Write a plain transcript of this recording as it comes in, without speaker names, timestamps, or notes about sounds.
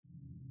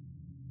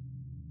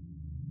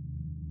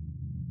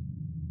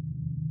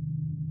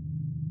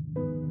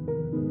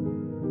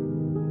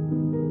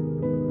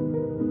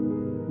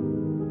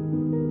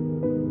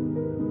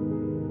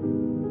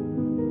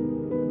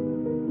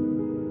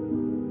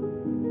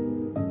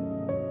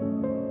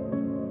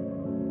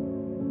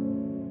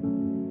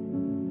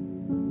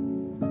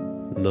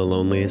The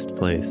loneliest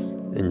place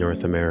in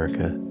North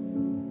America.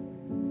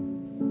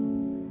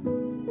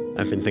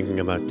 I've been thinking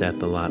about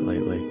death a lot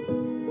lately.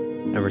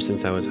 Ever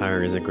since I was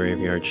hired as a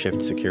graveyard shift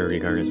security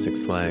guard at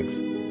Six Flags.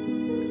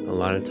 A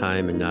lot of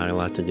time and not a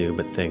lot to do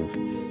but think,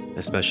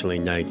 especially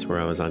nights where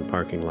I was on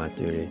parking lot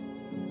duty.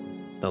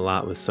 The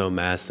lot was so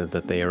massive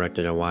that they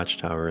erected a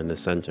watchtower in the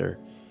center.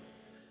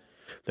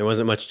 There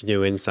wasn't much to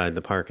do inside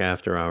the park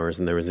after hours,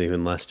 and there was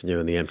even less to do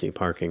in the empty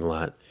parking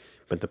lot.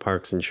 But the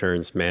park's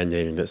insurance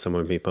mandated that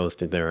someone be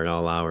posted there at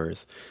all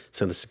hours,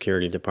 so the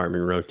security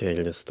department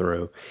rotated us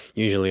through,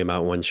 usually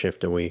about one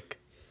shift a week.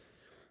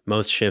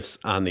 Most shifts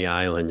on the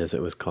island, as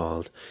it was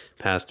called,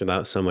 passed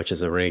without so much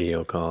as a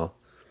radio call.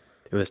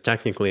 It was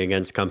technically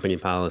against company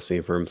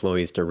policy for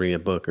employees to read a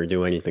book or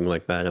do anything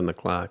like that on the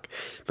clock,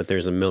 but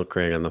there's a milk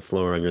crate on the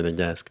floor under the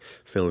desk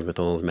filled with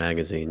old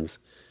magazines.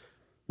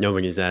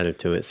 Nobody's added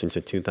to it since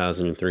a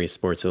 2003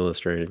 Sports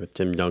Illustrated with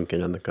Tim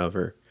Duncan on the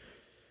cover.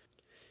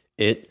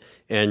 It,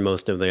 and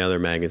most of the other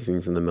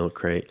magazines in the milk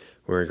crate,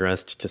 were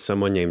addressed to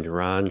someone named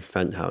Ron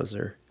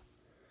Fenthauser.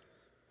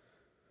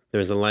 There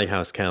was a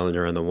lighthouse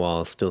calendar on the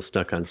wall still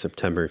stuck on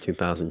September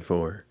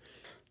 2004.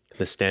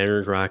 The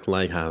Standard Rock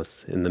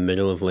Lighthouse in the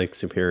middle of Lake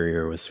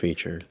Superior was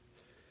featured.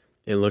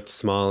 It looked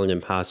small and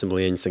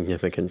impossibly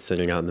insignificant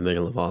sitting out in the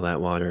middle of all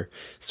that water,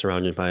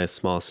 surrounded by a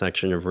small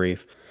section of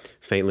reef,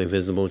 faintly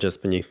visible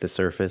just beneath the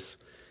surface.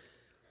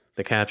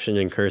 The caption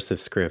in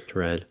cursive script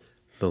read,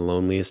 "The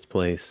loneliest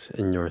place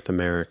in North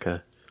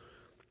America."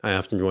 I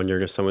often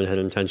wondered if someone had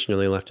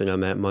intentionally left it on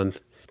that month.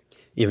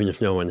 Even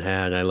if no one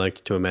had, I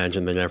liked to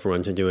imagine that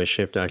everyone to do a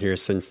shift out here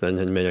since then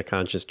had made a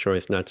conscious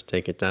choice not to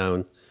take it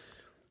down.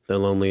 The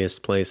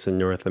loneliest place in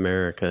North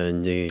America,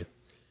 indeed.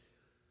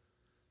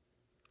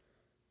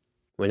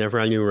 Whenever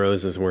I knew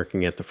Rose was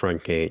working at the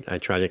front gate,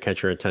 I'd try to catch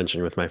her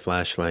attention with my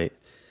flashlight.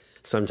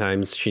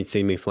 Sometimes she'd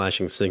see me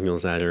flashing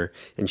signals at her,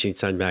 and she'd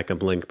send back a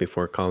blink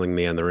before calling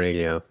me on the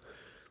radio.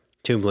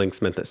 2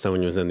 blinks meant that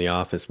someone was in the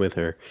office with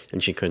her,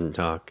 and she couldn't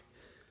talk.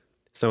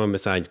 Someone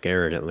besides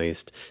Garrett, at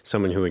least.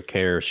 Someone who would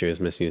care if she was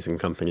misusing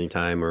company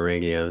time or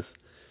radios.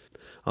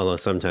 Although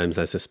sometimes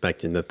I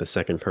suspected that the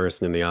second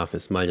person in the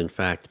office might in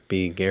fact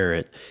be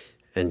Garrett,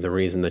 and the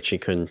reason that she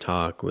couldn't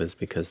talk was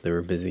because they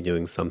were busy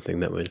doing something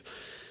that would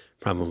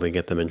probably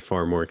get them in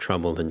far more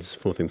trouble than just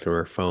flipping through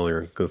her phone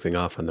or goofing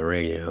off on the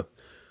radio.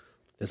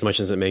 As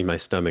much as it made my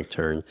stomach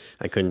turn,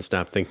 I couldn't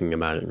stop thinking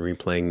about it and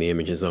replaying the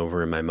images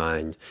over in my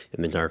mind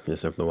in the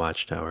darkness of the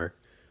watchtower.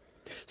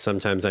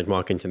 Sometimes I'd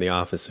walk into the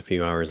office a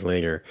few hours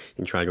later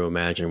and try to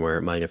imagine where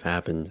it might have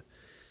happened.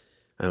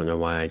 I don't know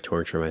why I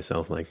torture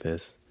myself like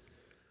this.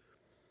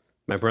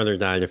 My brother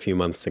died a few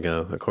months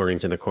ago, according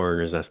to the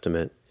coroner's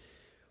estimate.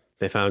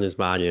 They found his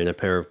body in a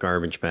pair of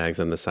garbage bags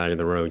on the side of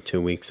the road 2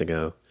 weeks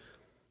ago.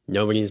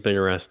 Nobody's been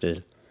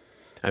arrested.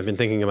 I've been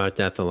thinking about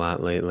death a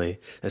lot lately,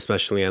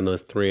 especially on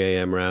those 3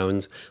 a.m.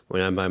 rounds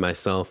when I'm by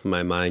myself and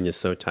my mind is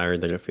so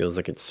tired that it feels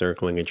like it's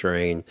circling a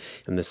drain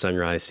and the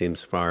sunrise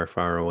seems far,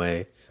 far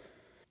away.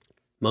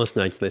 Most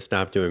nights they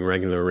stop doing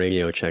regular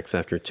radio checks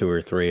after 2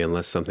 or 3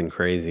 unless something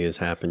crazy has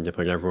happened to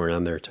put everyone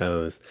on their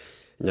toes,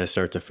 and I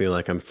start to feel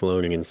like I'm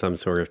floating in some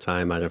sort of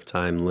time out of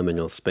time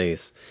liminal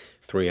space.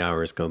 3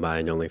 hours go by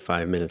and only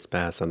 5 minutes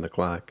pass on the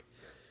clock.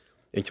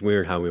 It's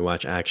weird how we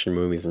watch action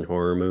movies and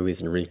horror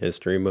movies and read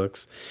history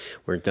books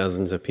where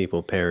dozens of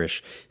people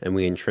perish, and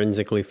we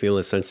intrinsically feel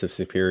a sense of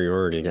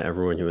superiority to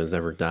everyone who has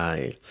ever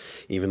died,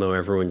 even though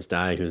everyone's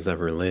died who's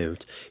ever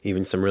lived,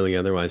 even some really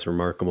otherwise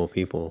remarkable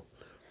people.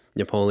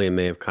 Napoleon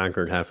may have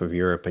conquered half of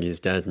Europe, but he's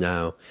dead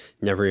now,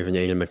 never even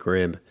ate a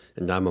McRib,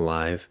 and I'm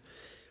alive.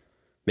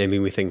 Maybe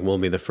we think we'll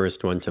be the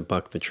first one to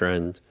buck the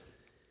trend.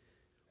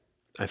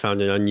 I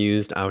found an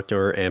unused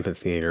outdoor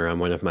amphitheater on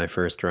one of my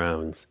first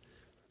rounds.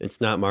 It's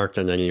not marked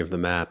on any of the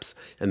maps,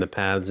 and the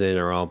paths in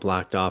are all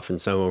blocked off and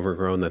so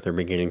overgrown that they're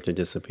beginning to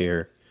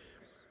disappear.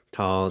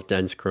 Tall,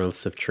 dense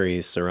growths of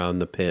trees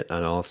surround the pit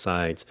on all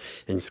sides,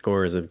 and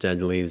scores of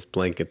dead leaves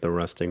blanket the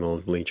rusting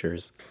old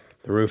bleachers.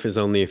 The roof is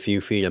only a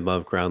few feet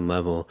above ground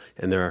level,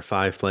 and there are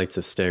 5 flights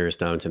of stairs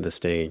down to the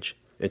stage.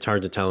 It's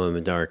hard to tell in the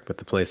dark, but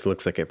the place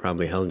looks like it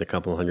probably held a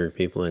couple hundred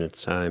people in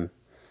its time.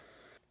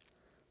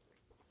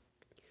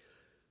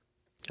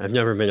 I've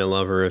never been a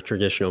lover of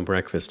traditional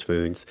breakfast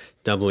foods,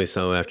 doubly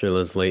so after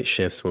those late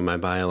shifts when my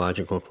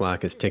biological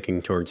clock is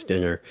ticking towards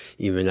dinner,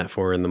 even at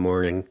 4 in the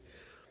morning.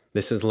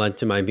 This has led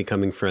to my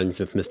becoming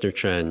friends with Mr.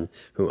 Chen,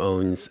 who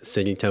owns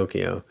City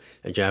Tokyo,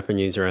 a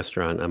Japanese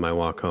restaurant on my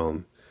walk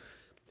home.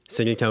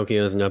 City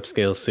Tokyo is an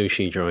upscale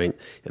sushi joint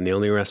and the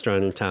only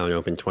restaurant in town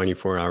open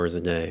 24 hours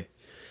a day,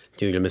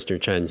 due to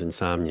Mr. Chen's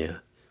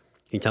insomnia.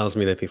 He tells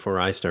me that before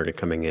I started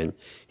coming in,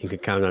 he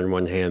could count on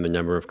one hand the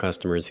number of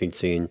customers he'd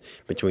seen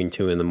between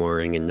 2 in the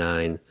morning and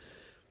 9.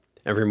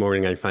 Every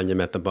morning I'd find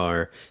him at the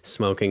bar,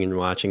 smoking and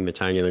watching the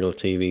tiny little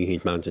TV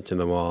he'd mounted to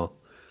the wall.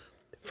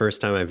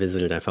 First time I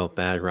visited, I felt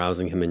bad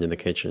rousing him into the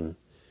kitchen.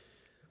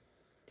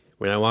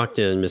 When I walked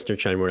in, Mr.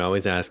 Chen would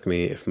always ask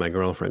me if my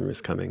girlfriend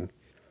was coming.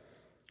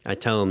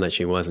 I'd tell him that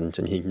she wasn't,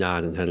 and he'd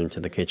nod and head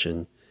into the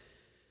kitchen.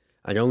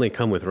 I'd only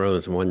come with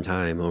Rose one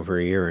time, over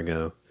a year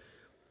ago.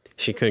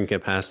 She couldn't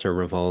get past her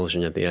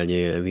revulsion at the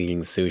idea of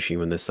eating sushi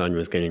when the sun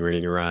was getting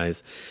ready to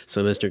rise,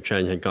 so Mr.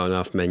 Chen had gone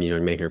off menu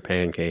and made her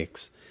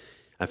pancakes.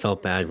 I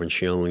felt bad when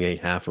she only ate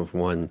half of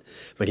one,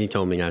 but he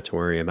told me not to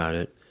worry about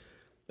it.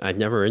 I'd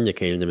never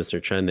indicated to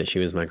Mr. Chen that she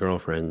was my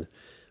girlfriend,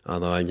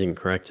 although I didn't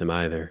correct him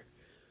either.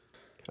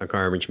 A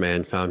garbage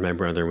man found my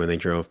brother when they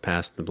drove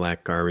past the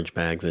black garbage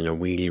bags in a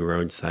weedy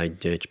roadside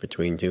ditch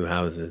between two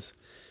houses.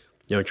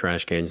 No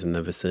trash cans in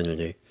the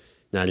vicinity,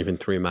 not even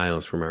 3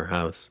 miles from our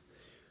house.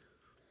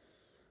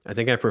 I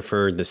think I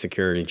preferred the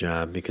security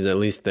job because at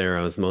least there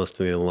I was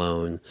mostly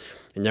alone,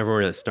 and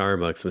everyone at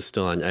Starbucks was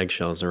still on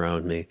eggshells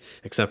around me,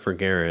 except for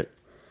Garrett.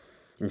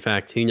 In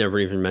fact, he never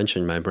even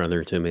mentioned my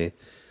brother to me.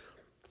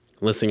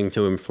 Listening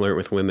to him flirt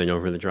with women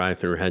over the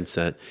drive-thru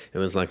headset, it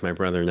was like my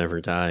brother never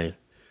died.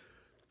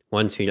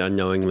 Once he'd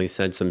unknowingly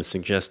said some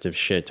suggestive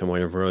shit to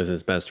one of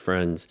Rose's best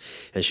friends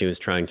as she was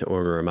trying to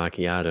order a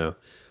macchiato.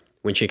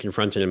 When she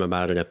confronted him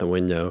about it at the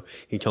window,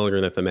 he told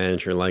her that the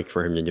manager liked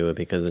for him to do it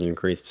because it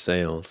increased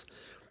sales.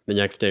 The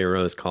next day,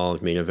 Rose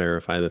called me to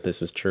verify that this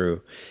was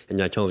true,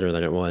 and I told her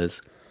that it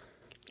was.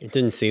 It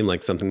didn't seem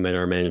like something that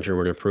our manager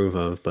would approve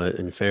of, but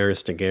in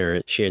fairness to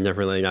Garrett, she had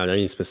never laid out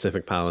any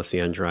specific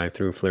policy on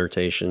drive-thru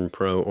flirtation,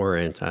 pro or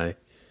anti.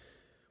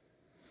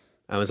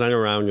 I was on a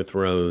round with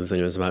Rose, and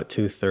it was about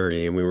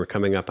 2:30, and we were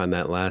coming up on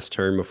that last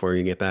turn before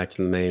you get back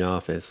to the main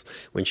office,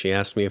 when she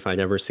asked me if I'd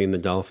ever seen the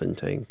dolphin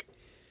tank.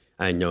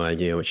 I had no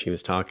idea what she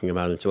was talking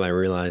about until I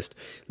realized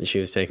that she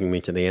was taking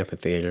me to the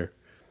amphitheater.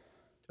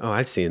 "Oh,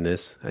 I've seen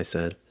this," I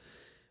said.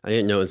 "I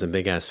didn't know it was a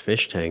big-ass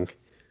fish tank.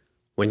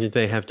 When did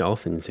they have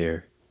dolphins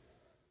here?"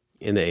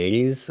 "In the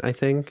 80s, I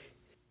think.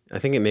 I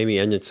think it maybe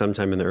ended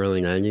sometime in the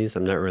early 90s.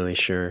 I'm not really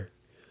sure."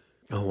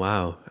 "Oh,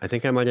 wow. I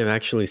think I might have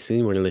actually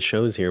seen one of the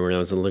shows here when I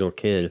was a little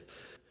kid.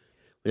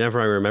 Whenever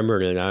I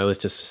remembered it, I always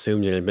just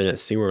assumed it had been at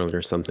SeaWorld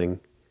or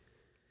something."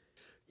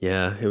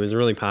 "Yeah, it was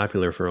really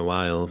popular for a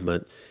while,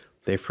 but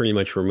they've pretty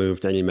much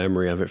removed any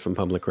memory of it from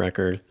public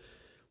record.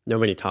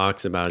 Nobody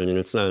talks about it, and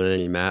it's not on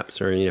any maps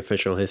or any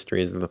official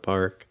histories of the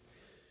park."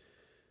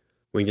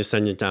 We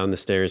descended down the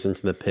stairs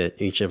into the pit,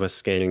 each of us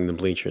scanning the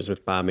bleachers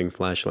with bobbing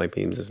flashlight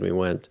beams as we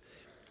went.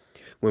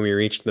 When we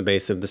reached the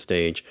base of the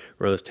stage,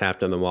 Rose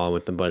tapped on the wall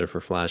with the butt of her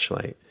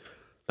flashlight.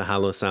 The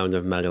hollow sound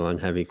of metal on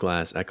heavy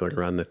glass echoed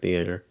around the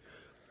theater.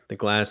 The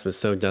glass was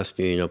so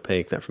dusty and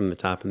opaque that from the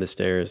top of the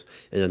stairs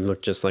it had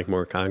looked just like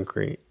more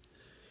concrete.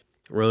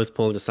 Rose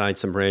pulled aside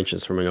some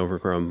branches from an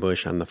overgrown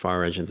bush on the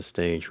far edge of the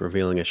stage,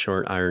 revealing a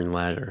short iron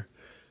ladder.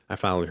 I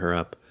followed her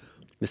up.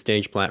 The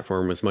stage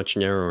platform was much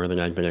narrower than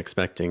I'd been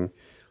expecting.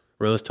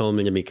 Rose told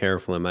me to be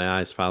careful, and my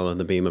eyes followed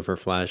the beam of her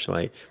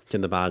flashlight to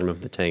the bottom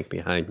of the tank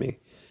behind me.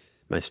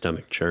 My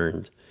stomach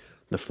churned.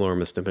 The floor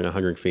must have been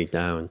 100 feet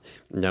down,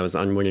 and I was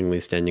unwittingly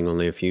standing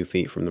only a few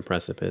feet from the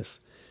precipice.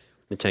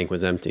 The tank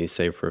was empty,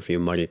 save for a few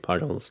muddy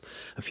puddles,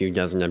 a few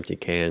dozen empty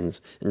cans,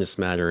 and a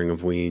smattering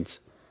of weeds.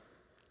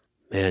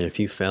 "Man, if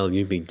you fell,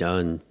 you'd be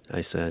done,"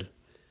 I said.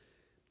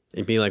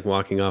 "It'd be like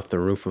walking off the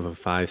roof of a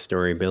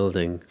 5-story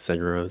building,"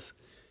 said Rose.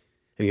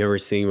 "Have you ever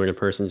seen what a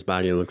person's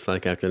body looks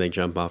like after they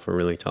jump off a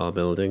really tall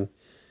building?"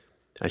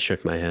 I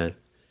shook my head.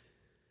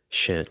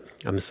 "Shit,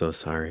 I'm so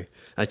sorry.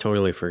 I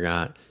totally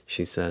forgot,"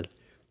 she said.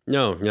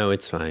 No,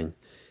 it's fine.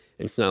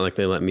 It's not like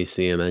they let me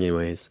see him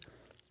anyways.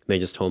 They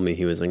just told me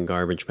he was in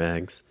garbage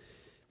bags.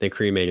 They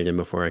cremated him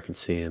before I could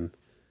see him."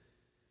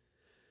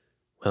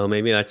 "Well,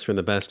 maybe that's for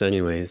the best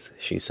anyways,"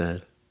 she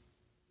said.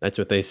 That's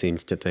what they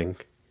seemed to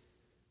think.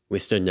 We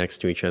stood next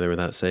to each other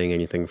without saying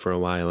anything for a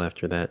while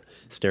after that,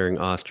 staring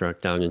awestruck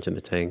down into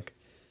the tank.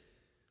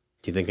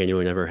 "Do you think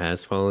anyone ever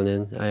has fallen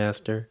in?" I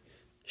asked her.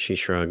 She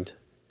shrugged.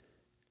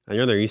 "I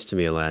know there used to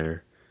be a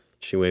ladder."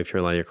 She waved her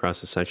light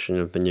across a section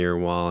of the near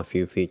wall a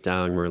few feet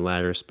down where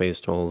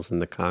ladder-spaced holes in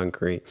the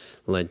concrete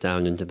led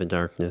down into the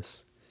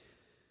darkness.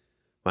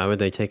 "Why would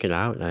they take it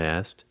out?" I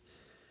asked.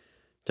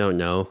 "Don't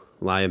know.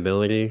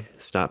 Liability?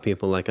 Stop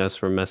people like us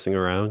from messing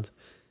around?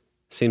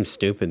 Seems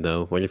stupid,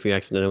 though. What if you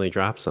accidentally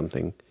drop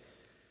something?"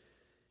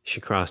 She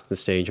crossed the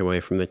stage away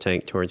from the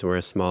tank towards where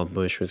a small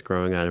bush was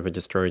growing out of a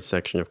destroyed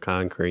section of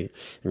concrete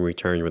and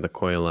returned with a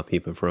coil-up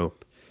heap of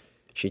rope.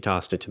 She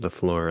tossed it to the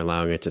floor,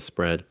 allowing it to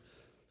spread.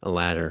 A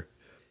ladder.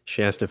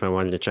 She asked if I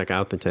wanted to check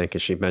out the tank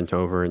as she bent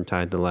over and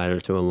tied the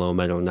ladder to a low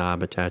metal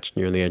knob attached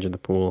near the edge of the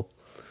pool.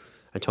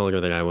 I told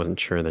her that I wasn't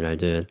sure that I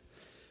did.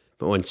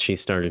 But once she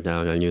started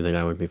down, I knew that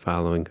I would be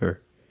following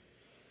her.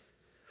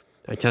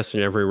 I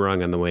tested every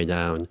rung on the way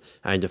down.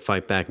 I had to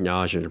fight back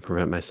nausea to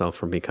prevent myself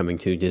from becoming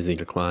too dizzy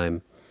to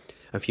climb.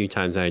 A few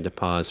times I had to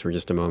pause for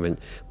just a moment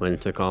when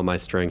it took all my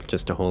strength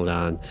just to hold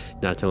on,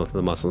 not to let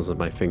the muscles of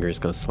my fingers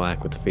go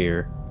slack with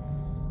fear.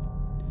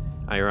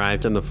 I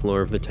arrived on the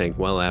floor of the tank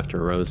well after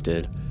Rose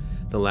did.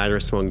 The ladder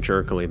swung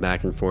jerkily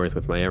back and forth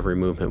with my every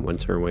movement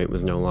once her weight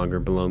was no longer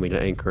below me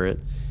to anchor it.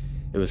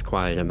 It was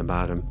quiet on the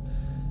bottom.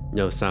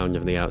 No sound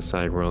of the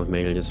outside world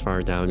made it as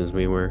far down as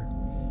we were.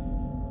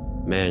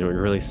 "Man, it would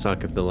really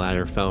suck if the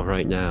ladder fell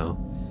right now,"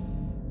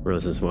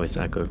 Rose's voice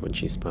echoed when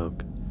she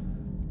spoke.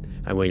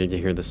 I waited to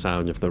hear the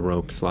sound of the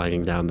rope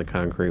sliding down the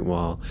concrete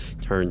wall,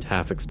 turned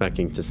half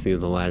expecting to see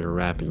the ladder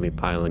rapidly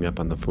piling up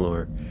on the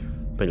floor,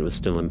 but it was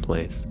still in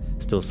place,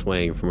 still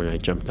swaying from when I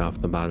jumped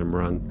off the bottom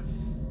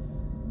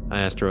rung.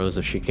 I asked Rose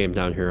if she came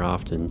down here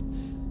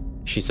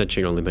often. She said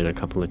she'd only been a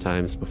couple of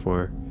times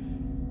before.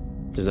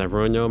 Does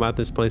everyone know about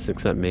this place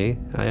except me?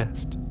 I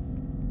asked.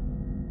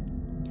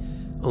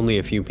 Only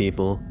a few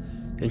people.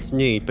 It's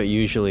neat, but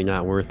usually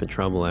not worth the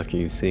trouble after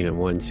you've seen it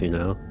once, you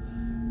know?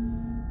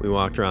 We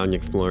walked around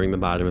exploring the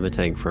bottom of the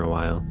tank for a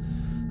while.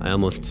 I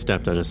almost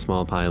stepped on a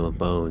small pile of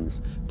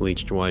bones,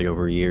 bleached white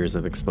over years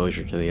of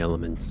exposure to the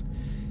elements.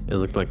 It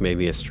looked like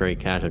maybe a stray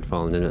cat had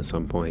fallen in at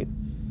some point.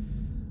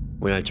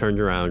 When I turned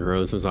around,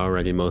 Rose was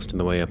already most of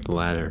the way up the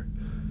ladder.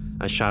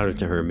 I shouted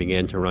to her and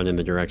began to run in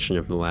the direction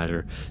of the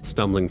ladder,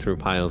 stumbling through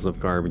piles of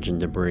garbage and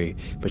debris,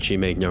 but she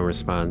made no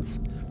response.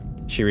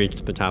 She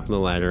reached the top of the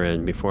ladder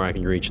and, before I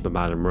could reach the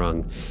bottom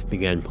rung,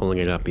 began pulling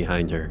it up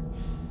behind her.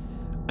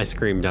 I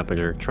screamed up at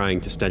her,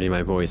 trying to steady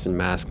my voice and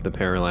mask the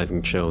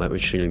paralyzing chill that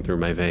was shooting through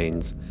my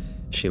veins.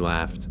 She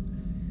laughed.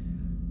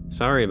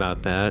 Sorry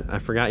about that. I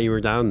forgot you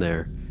were down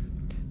there.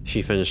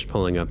 She finished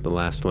pulling up the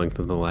last length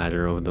of the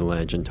ladder over the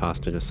ledge and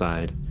tossed it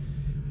aside.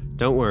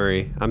 Don't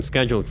worry, I'm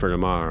scheduled for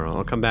tomorrow.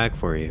 I'll come back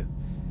for you.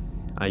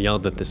 I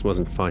yelled that this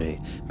wasn't funny,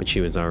 but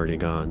she was already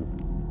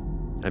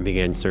gone. I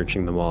began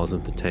searching the walls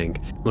of the tank,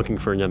 looking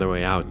for another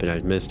way out that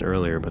I'd missed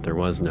earlier, but there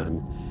was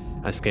none.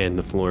 I scanned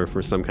the floor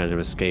for some kind of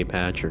escape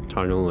hatch or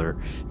tunnel or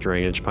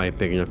drainage pipe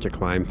big enough to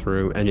climb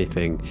through,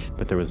 anything,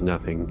 but there was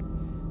nothing.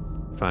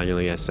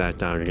 Finally, I sat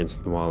down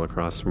against the wall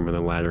across from where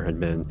the ladder had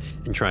been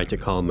and tried to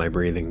calm my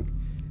breathing.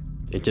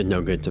 It did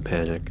no good to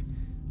panic.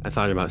 I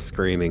thought about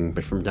screaming,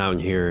 but from down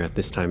here at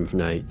this time of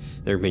night,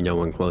 there'd be no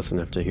one close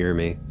enough to hear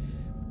me.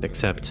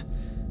 Except,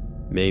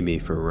 maybe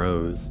for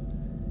Rose.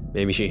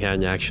 Maybe she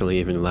hadn't actually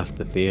even left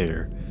the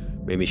theater.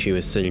 Maybe she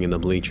was sitting in the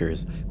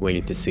bleachers,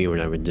 waiting to see what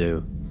I would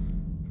do.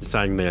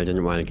 Deciding that I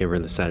didn't want to give her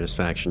the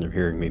satisfaction of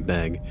hearing me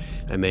beg,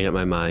 I made up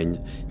my mind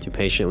to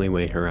patiently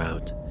wait her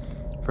out.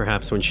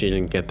 Perhaps when she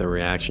didn't get the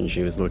reaction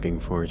she was looking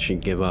for,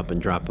 she'd give up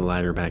and drop the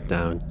ladder back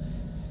down.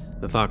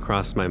 The thought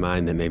crossed my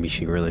mind that maybe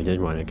she really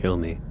did want to kill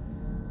me.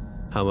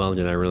 How well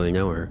did I really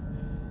know her?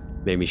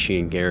 Maybe she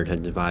and Garrett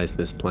had devised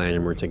this plan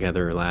and were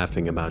together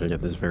laughing about it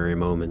at this very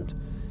moment.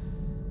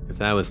 If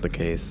that was the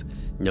case,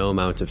 no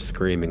amount of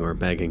screaming or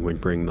begging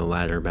would bring the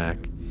ladder back.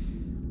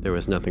 There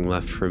was nothing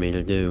left for me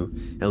to do,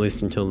 at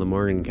least until the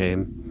morning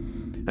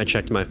came. I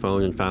checked my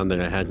phone and found that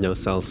I had no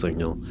cell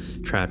signal,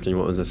 trapped in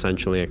what was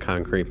essentially a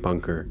concrete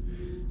bunker.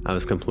 I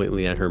was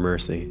completely at her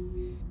mercy.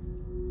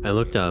 I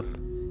looked up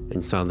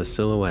and saw the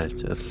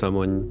silhouette of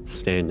someone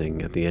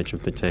standing at the edge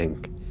of the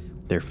tank,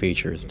 their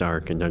features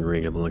dark and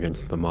unreadable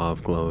against the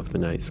mauve glow of the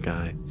night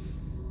sky.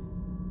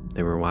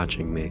 They were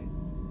watching me.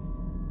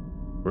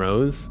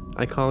 Rose?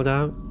 I called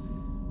out.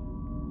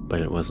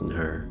 But it wasn't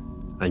her.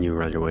 I knew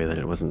right away that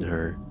it wasn't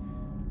her.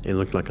 It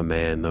looked like a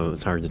man, though it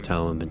was hard to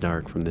tell in the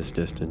dark from this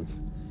distance.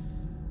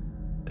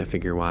 The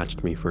figure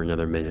watched me for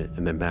another minute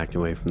and then backed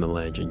away from the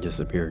ledge and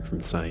disappeared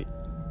from sight.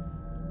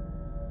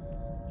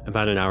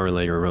 About an hour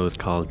later, Rose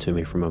called to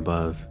me from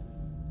above.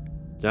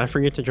 Did I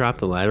forget to drop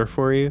the ladder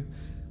for you?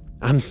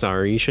 I'm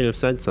sorry, you should have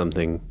said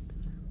something.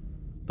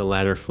 The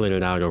ladder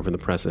flitted out over the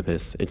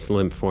precipice, its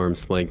limp form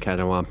splayed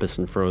catawampus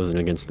and frozen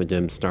against the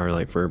dim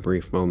starlight for a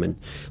brief moment,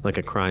 like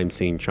a crime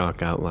scene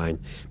chalk outline,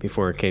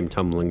 before it came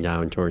tumbling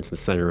down towards the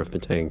center of the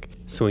tank,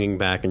 swinging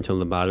back until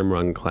the bottom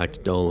rung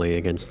clacked dully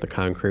against the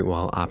concrete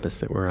wall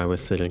opposite where I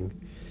was sitting.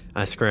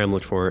 I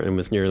scrambled for it and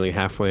was nearly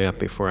halfway up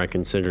before I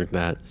considered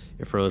that,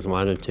 if Rose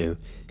wanted to,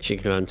 she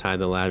could untie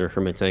the ladder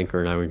from its anchor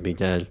and I would be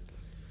dead.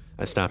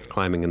 I stopped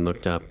climbing and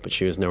looked up, but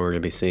she was nowhere to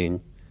be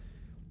seen.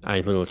 I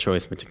had little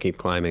choice but to keep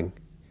climbing.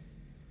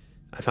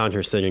 I found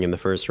her sitting in the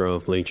first row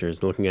of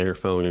bleachers, looking at her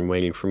phone and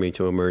waiting for me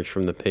to emerge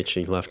from the pit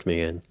she'd left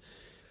me in.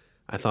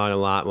 I thought a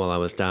lot while I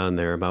was down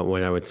there about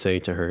what I would say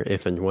to her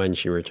if and when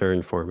she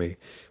returned for me,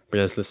 but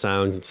as the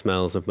sounds and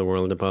smells of the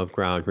world above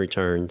ground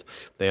returned,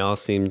 they all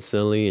seemed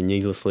silly and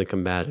needlessly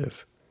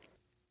combative.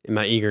 In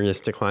my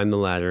eagerness to climb the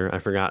ladder, I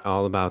forgot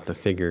all about the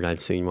figure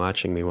I'd seen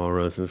watching me while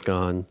Rose was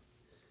gone.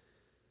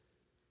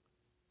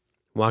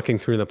 Walking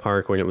through the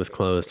park when it was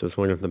closed was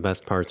one of the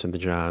best parts of the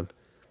job.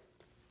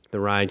 The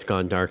ride's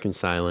gone dark and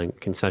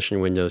silent, concession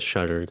windows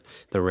shuttered,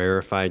 the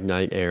rarefied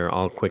night air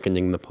all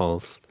quickening the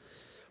pulse.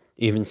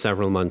 Even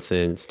several months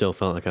in, it still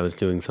felt like I was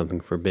doing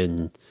something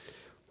forbidden,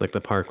 like the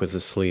park was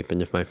asleep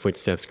and if my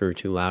footsteps grew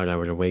too loud I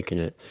would awaken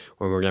it,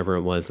 or whatever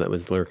it was that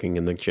was lurking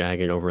in the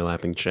jagged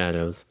overlapping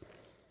shadows.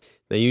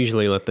 They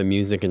usually let the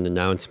music and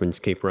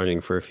announcements keep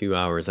running for a few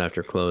hours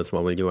after close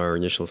while we do our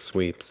initial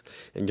sweeps,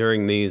 and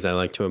during these I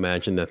like to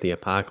imagine that the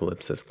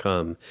apocalypse has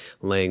come,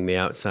 laying the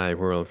outside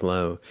world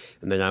low,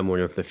 and that I'm one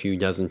of the few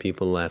dozen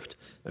people left,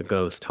 a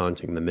ghost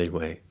haunting the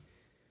midway.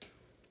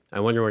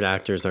 I wonder what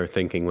actors are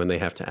thinking when they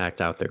have to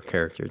act out their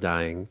character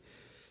dying.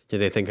 Do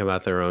they think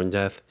about their own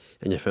death,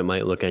 and if it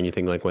might look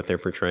anything like what they're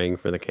portraying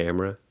for the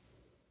camera?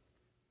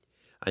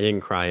 I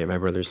didn't cry at my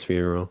brother's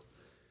funeral.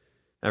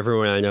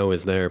 Everyone I know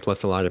was there,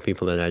 plus a lot of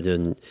people that I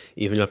didn't,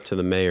 even up to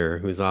the mayor,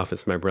 whose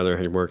office my brother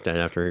had worked at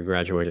after he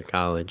graduated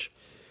college.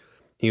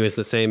 He was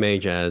the same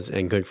age as,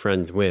 and good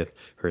friends with,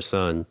 her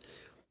son.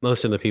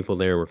 Most of the people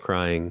there were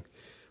crying.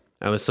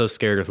 I was so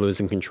scared of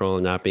losing control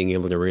and not being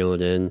able to reel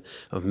it in,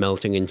 of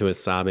melting into a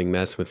sobbing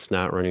mess with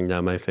snot running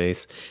down my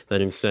face,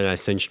 that instead I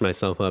cinched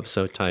myself up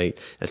so tight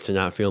as to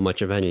not feel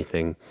much of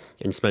anything,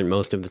 and spent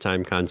most of the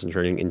time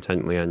concentrating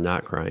intently on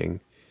not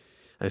crying.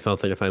 I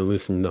felt that if I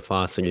loosened the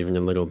faucet even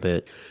a little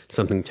bit,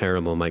 something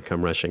terrible might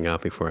come rushing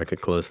out before I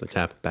could close the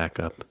tap back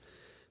up.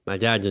 My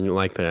dad didn't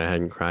like that I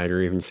hadn't cried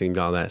or even seemed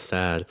all that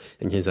sad,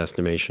 in his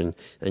estimation,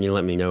 and he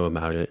let me know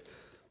about it.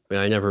 But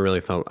I never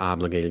really felt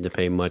obligated to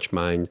pay much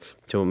mind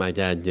to what my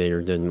dad did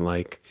or didn't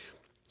like.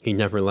 He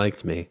never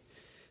liked me.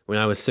 When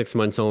I was 6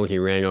 months old, he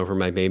ran over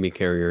my baby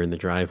carrier in the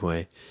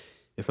driveway.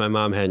 If my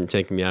mom hadn't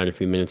taken me out a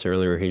few minutes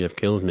earlier, he'd have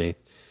killed me.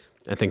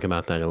 I think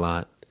about that a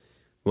lot.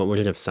 What would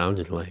it have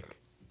sounded like?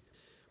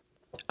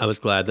 I was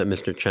glad that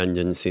Mr. Chen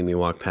didn't see me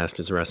walk past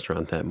his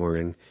restaurant that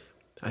morning.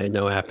 I had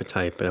no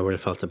appetite, but I would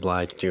have felt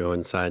obliged to go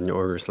inside and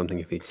order something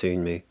if he'd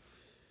seen me.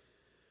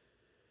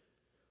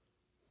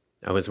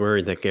 I was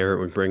worried that Garrett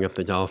would bring up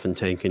the dolphin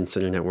tank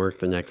incident at work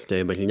the next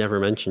day, but he never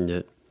mentioned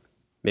it.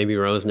 Maybe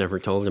Rose never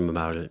told him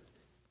about it.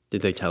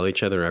 Did they tell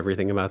each other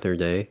everything about their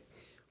day?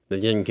 They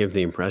didn't give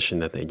the impression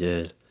that they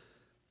did.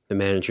 The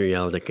manager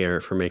yelled at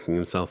Garrett for making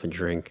himself a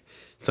drink,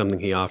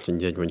 something he often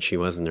did when she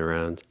wasn't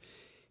around.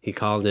 He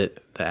called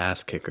it the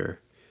ass kicker.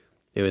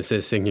 It was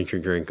his signature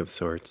drink of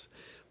sorts.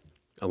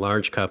 A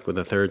large cup with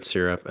a third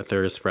syrup, a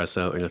third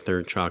espresso, and a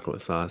third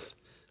chocolate sauce.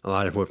 A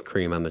lot of whipped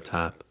cream on the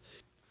top.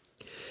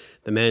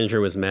 The manager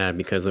was mad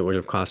because it would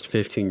have cost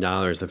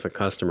 $15 if a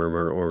customer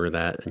were to order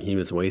that, and he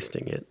was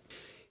wasting it.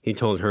 He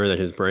told her that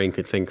his brain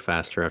could think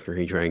faster after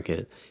he drank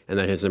it, and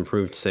that his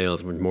improved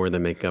sales would more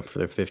than make up for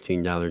the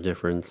 $15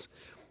 difference.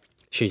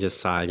 She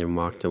just sighed and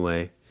walked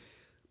away.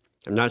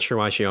 I'm not sure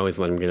why she always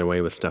let him get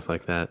away with stuff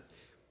like that.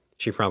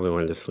 She probably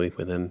wanted to sleep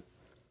with him.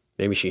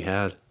 Maybe she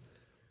had.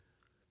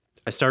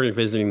 I started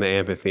visiting the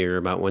amphitheater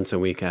about once a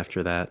week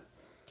after that.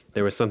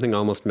 There was something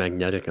almost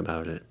magnetic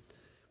about it.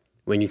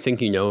 When you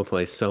think you know a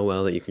place so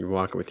well that you can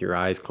walk with your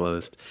eyes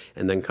closed,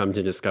 and then come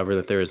to discover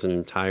that there is an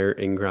entire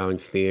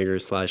in-ground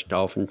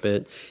theater/dolphin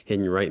pit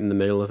hidden right in the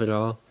middle of it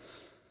all.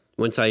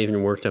 Once I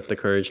even worked up the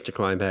courage to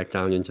climb back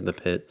down into the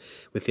pit,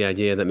 with the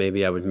idea that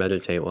maybe I would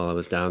meditate while I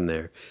was down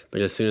there,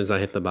 but as soon as I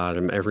hit the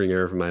bottom, every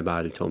nerve in my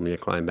body told me to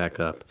climb back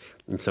up,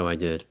 and so I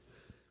did.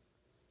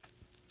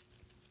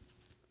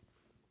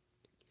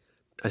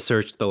 I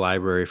searched the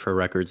library for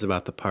records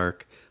about the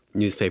park,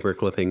 newspaper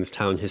clippings,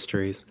 town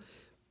histories,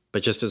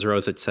 but just as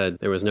Rose had said,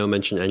 there was no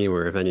mention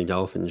anywhere of any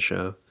dolphin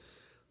show.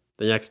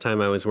 The next time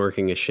I was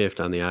working a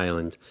shift on the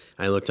island,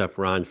 I looked up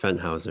Ron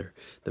Fenthauser,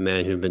 the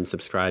man who'd been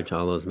subscribed to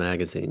all those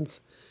magazines.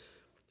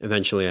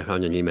 Eventually, I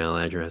found an email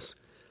address.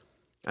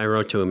 I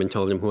wrote to him and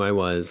told him who I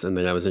was and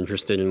that I was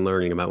interested in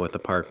learning about what the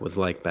park was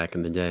like back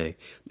in the day,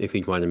 if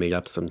he'd want to meet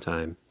up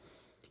sometime.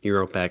 He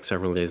wrote back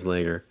several days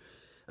later.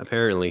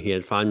 Apparently, he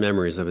had fond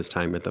memories of his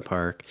time at the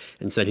park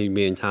and said he'd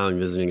be in town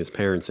visiting his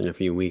parents in a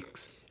few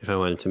weeks, if I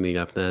wanted to meet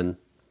up then.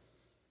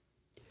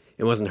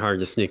 It wasn't hard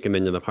to sneak him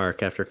into the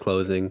park after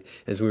closing,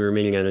 as we were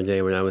meeting on a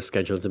day when I was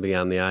scheduled to be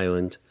on the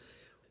island.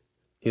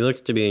 He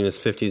looked to be in his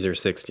 50s or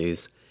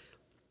 60s.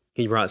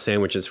 He brought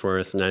sandwiches for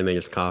us, and I made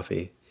us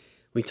coffee.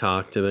 We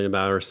talked a bit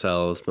about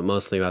ourselves, but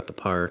mostly about the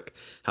park,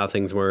 how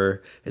things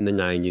were in the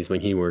 90s when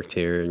he worked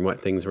here, and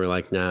what things were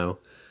like now.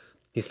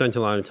 He spent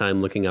a lot of time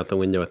looking out the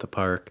window at the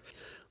park,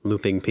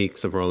 looping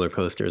peaks of roller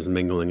coasters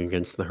mingling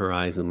against the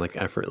horizon like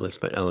effortless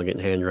but elegant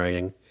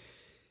handwriting.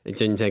 It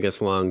didn't take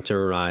us long to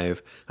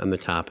arrive on the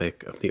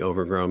topic of the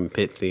overgrown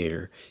pit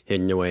theater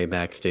hidden away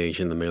backstage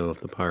in the middle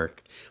of the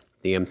park,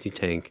 the empty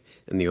tank,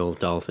 and the old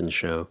dolphin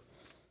show.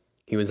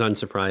 He was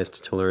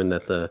unsurprised to learn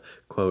that the,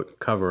 quote,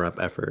 cover-up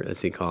effort,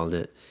 as he called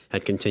it,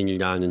 had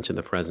continued on into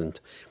the present,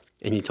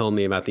 and he told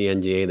me about the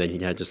NDA that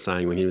he'd had to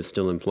sign when he was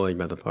still employed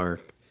by the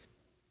park.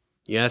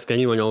 You ask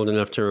anyone old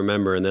enough to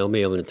remember, and they'll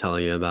be able to tell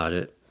you about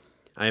it.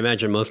 I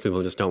imagine most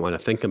people just don't want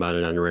to think about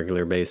it on a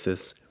regular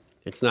basis.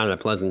 It's not a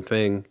pleasant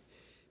thing.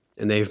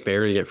 And they've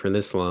buried it for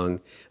this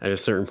long. At a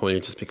certain point,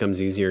 it just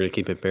becomes easier to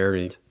keep it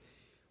buried.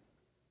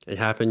 It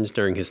happened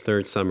during his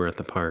third summer at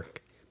the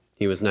park.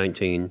 He was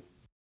 19.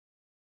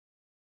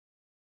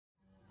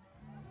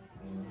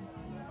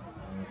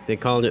 They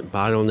called it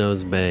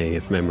Bottlenose Bay,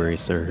 if memory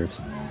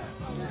serves.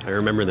 I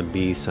remember the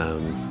bee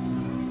sounds.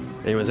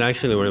 And it was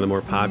actually one of the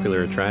more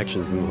popular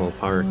attractions in the whole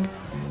park.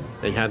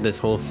 They'd had this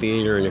whole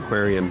theater and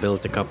aquarium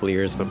built a couple of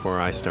years before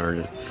I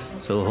started,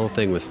 so the whole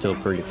thing was still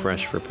pretty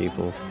fresh for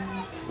people.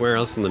 Where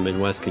else in the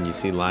Midwest could you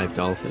see live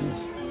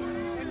dolphins?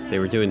 They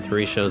were doing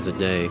 3 shows a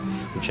day,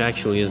 which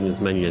actually isn't as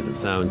many as it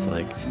sounds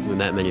like, when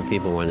that many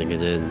people want to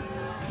get in.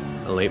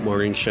 A late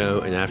morning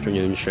show, an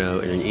afternoon show,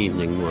 and an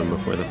evening one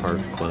before the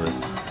park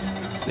closed.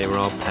 They were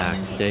all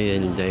packed, day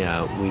in and day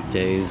out,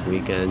 weekdays,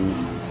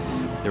 weekends.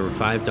 There were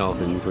 5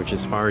 dolphins, which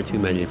is far too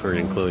many for an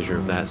enclosure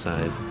of that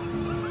size.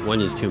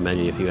 1 is too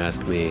many if you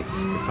ask me,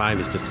 and 5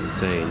 is just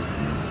insane.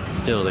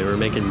 Still, they were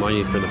making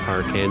money for the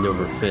park hand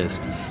over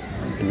fist,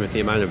 and with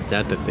the amount of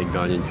debt that they'd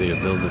gone into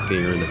to build the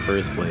theater in the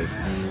first place,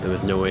 there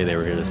was no way they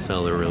were going to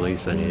sell or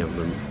release any of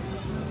them.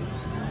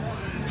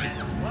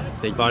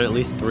 They'd bought at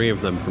least 3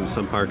 of them from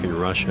some park in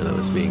Russia that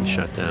was being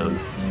shut down.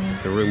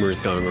 The rumors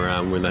going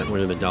around were that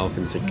one of the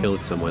dolphins had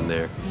killed someone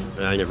there,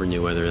 but I never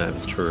knew whether that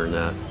was true or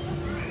not.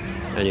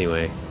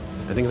 Anyway,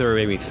 I think there were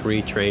maybe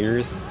 3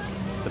 trainers.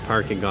 The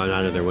park had gone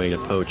out of their way to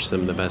poach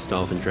some of the best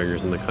dolphin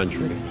trainers in the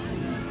country.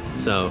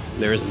 So,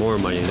 there is more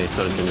money they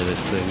sunk into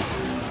this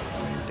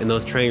thing. And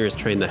those trainers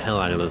trained the hell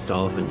out of those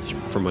dolphins,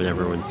 from what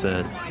everyone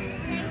said.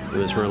 It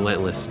was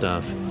relentless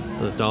stuff.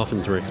 Those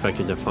dolphins were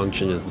expected to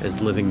function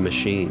as living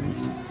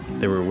machines.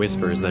 There were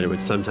whispers that it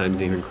would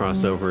sometimes even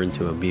cross over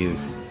into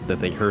abuse, that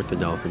they'd hurt the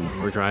dolphin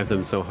or drive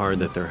them so hard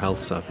that their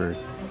health suffered.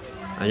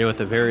 I know at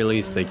the very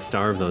least they'd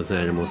starve those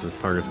animals as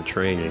part of the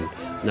training,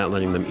 not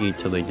letting them eat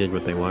till they did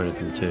what they wanted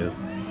them to.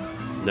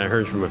 And I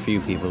heard from a few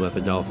people that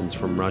the dolphins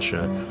from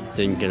Russia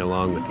didn't get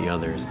along with the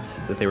others,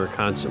 that they were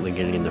constantly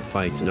getting into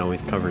fights and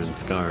always covered in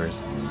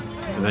scars.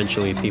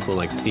 Eventually, people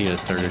like PETA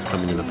started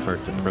coming to the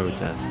park to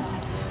protest.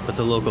 But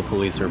the local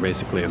police were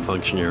basically a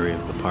functionary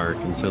of the park,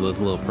 and so those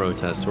little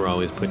protests were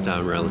always put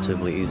down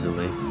relatively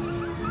easily.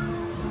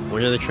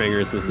 One of the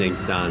trainers was named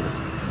Donna.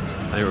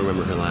 I don't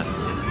remember her last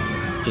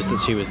name, just that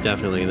she was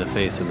definitely the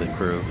face of the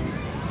crew.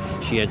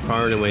 She had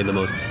far and away the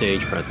most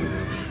stage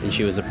presence, and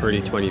she was a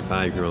pretty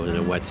 25-year-old in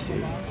a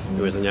wetsuit.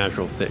 It was a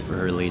natural fit for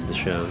her to lead the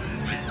shows.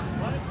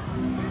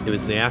 It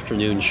was the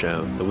afternoon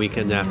show, the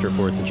weekend after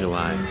 4th of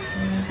July.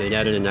 They'd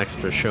added an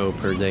extra show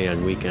per day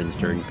on weekends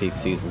during peak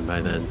season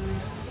by then.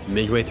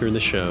 Midway through the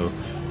show,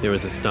 there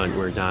was a stunt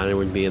where Donna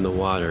would be in the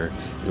water,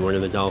 and one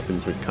of the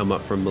dolphins would come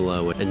up from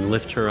below and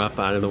lift her up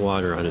out of the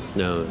water on its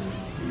nose.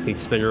 He'd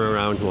spin her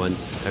around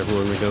once,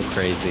 everyone would go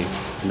crazy,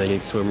 and then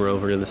he'd swim her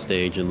over to the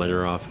stage and let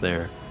her off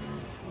there.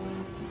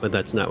 But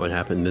that's not what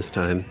happened this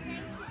time.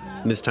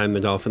 This time the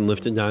dolphin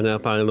lifted Donna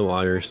up out of the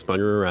water, spun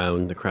her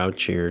around, the crowd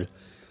cheered.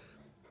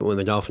 But when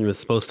the dolphin was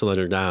supposed to let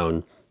her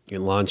down, it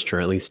launched her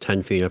at least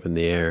 10 feet up in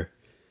the air.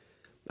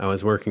 I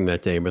was working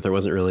that day, but there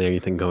wasn't really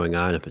anything going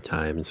on at the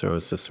time, so I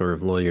was just sort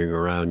of loitering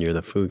around near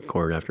the food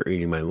court after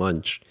eating my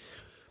lunch.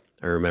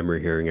 I remember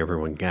hearing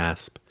everyone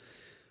gasp.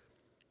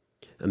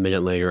 A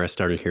minute later, I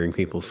started hearing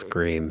people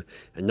scream,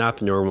 and not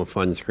the normal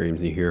fun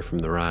screams you hear from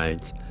the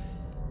rides.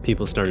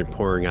 People started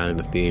pouring out of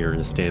the theater in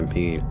a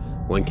stampede.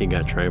 One kid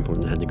got trampled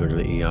and had to go to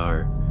the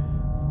ER.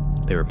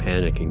 They were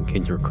panicking,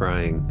 kids were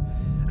crying.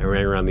 I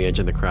ran around the edge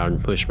of the crowd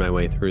and pushed my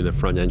way through the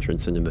front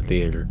entrance into the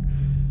theater.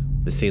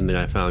 The scene that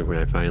I found when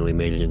I finally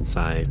made it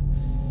inside.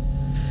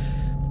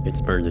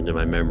 It's burned into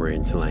my memory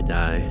until I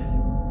die.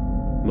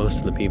 Most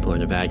of the people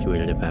had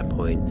evacuated at that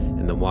point,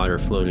 and the water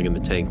floating in the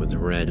tank was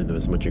red, and there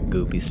was a bunch of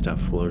goopy stuff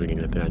floating in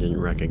it that I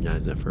didn't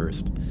recognize at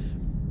first.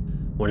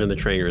 One of the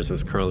trainers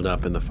was curled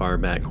up in the far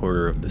back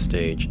corner of the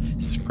stage,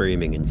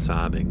 screaming and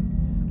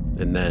sobbing.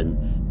 And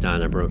then,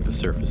 Donna broke the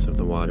surface of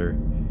the water,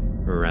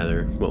 or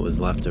rather, what was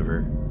left of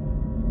her.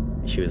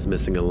 She was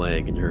missing a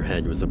leg, and her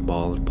head was a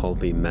bald,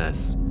 pulpy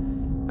mess.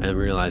 I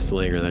realized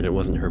later that it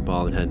wasn't her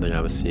bald head that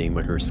I was seeing,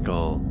 but her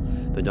skull.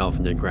 The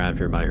dolphin had grabbed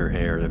her by her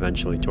hair and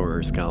eventually tore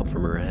her scalp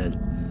from her head.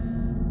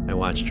 I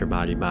watched her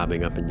body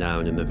bobbing up and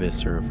down in the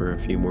viscera for a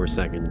few more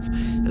seconds,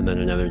 and then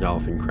another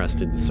dolphin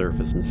crested the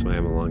surface and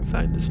swam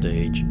alongside the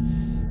stage.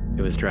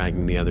 It was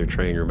dragging the other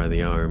trainer by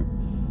the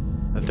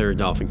arm. A third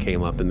dolphin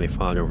came up and they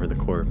fought over the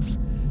corpse.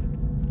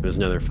 It was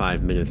another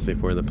 5 minutes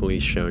before the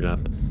police showed up,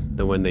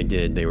 though when they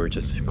did, they were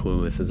just as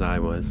clueless as I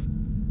was.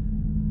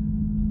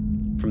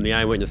 From the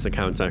eyewitness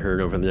accounts I heard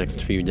over the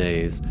next few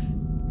days,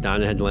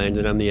 Donna had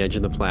landed on the edge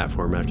of the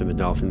platform after the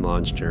dolphin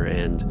launched her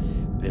and,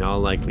 in all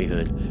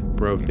likelihood,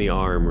 broke the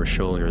arm or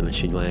shoulder that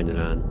she'd landed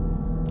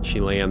on. She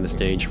lay on the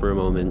stage for a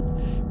moment,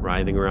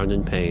 writhing around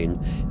in pain,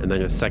 and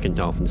then a second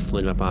dolphin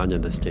slid up onto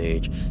the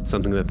stage,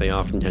 something that they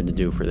often had to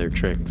do for their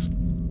tricks.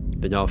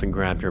 The dolphin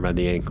grabbed her by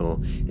the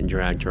ankle and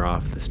dragged her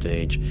off the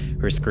stage,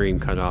 her scream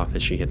cut off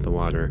as she hit the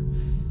water.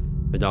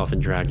 The dolphin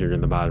dragged her to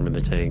the bottom of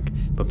the tank,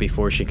 but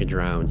before she could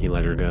drown, he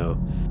let her go.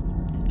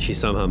 She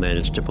somehow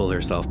managed to pull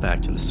herself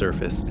back to the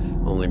surface,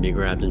 only to be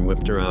grabbed and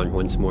whipped around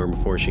once more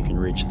before she could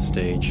reach the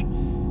stage.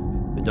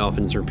 The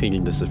dolphins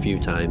repeated this a few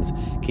times,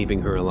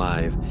 keeping her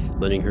alive,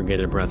 letting her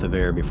get a breath of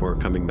air before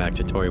coming back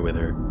to toy with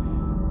her.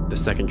 The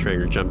second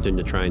trainer jumped in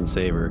to try and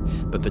save her,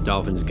 but the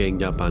dolphins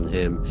ganged up on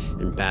him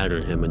and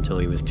battered him until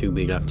he was too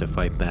beat up to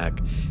fight back,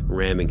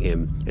 ramming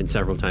him and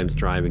several times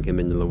driving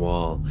him into the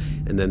wall,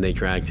 and then they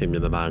dragged him to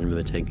the bottom of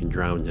the tank and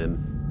drowned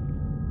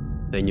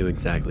him. They knew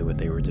exactly what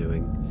they were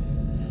doing.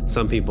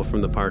 Some people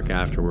from the park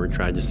afterward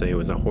tried to say it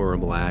was a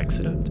horrible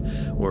accident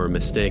or a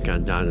mistake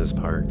on Donna's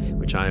part,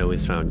 which I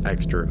always found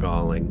extra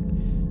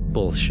galling.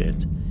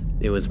 Bullshit.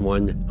 It was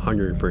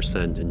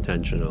 100%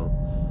 intentional.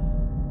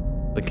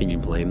 But can you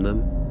blame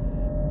them?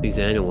 These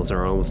animals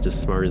are almost as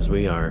smart as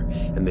we are,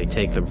 and they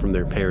take them from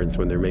their parents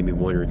when they're maybe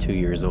 1 or 2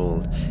 years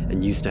old,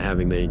 and used to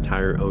having the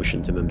entire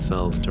ocean to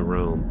themselves to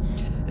roam.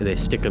 And they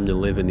stick them to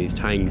live in these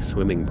tiny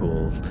swimming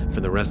pools for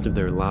the rest of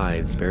their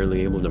lives,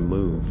 barely able to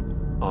move.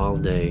 All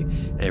day,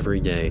 every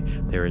day,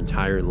 their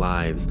entire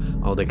lives,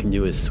 all they can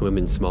do is swim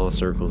in small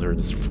circles or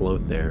just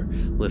float there,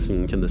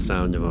 listening to the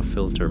sound of a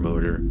filter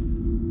motor,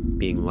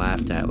 being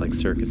laughed at like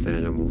circus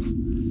animals.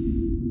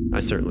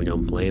 I certainly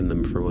don't blame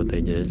them for what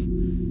they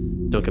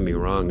did. Don't get me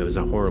wrong, it was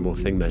a horrible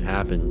thing that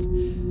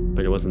happened,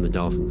 but it wasn't the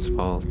dolphins'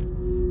 fault.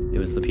 It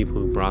was the people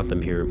who brought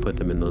them here and put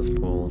them in those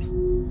pools.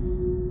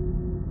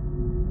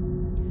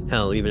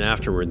 Hell, even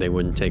afterward, they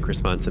wouldn't take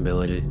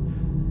responsibility.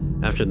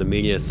 After the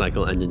media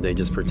cycle ended, they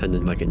just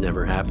pretended like it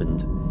never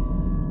happened.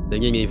 They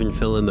didn't even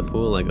fill in the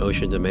pool like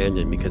OSHA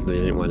demanded because they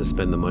didn't want to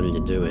spend the money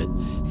to do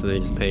it, so they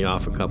just paid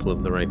off a couple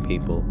of the right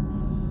people.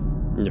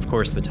 And of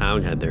course the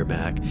town had their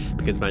back,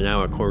 because by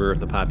now a quarter of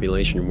the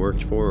population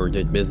worked for or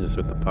did business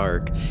with the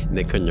park, and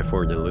they couldn't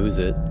afford to lose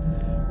it.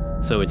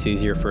 So it's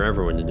easier for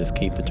everyone to just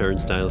keep the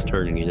turnstiles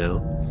turning, you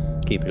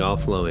know? Keep it all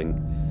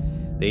flowing.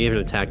 They even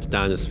attacked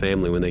Donna's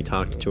family when they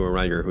talked to a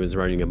writer who was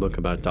writing a book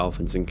about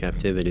dolphins in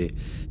captivity,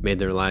 made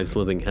their lives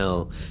living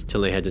hell,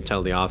 till they had to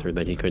tell the author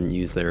that he couldn't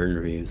use their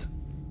interviews.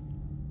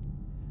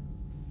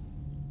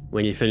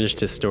 When he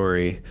finished his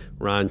story,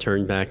 Ron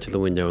turned back to the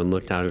window and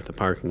looked out at the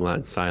parking lot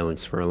in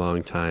silence for a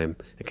long time,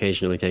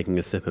 occasionally taking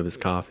a sip of his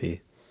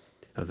coffee.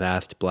 A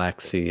vast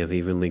black sea of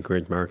evenly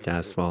grid-marked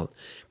asphalt,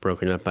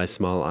 broken up by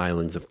small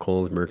islands of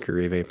cold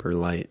mercury vapor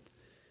light.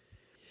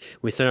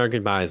 We said our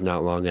goodbyes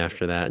not long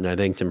after that, and I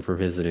thanked him for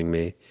visiting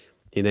me.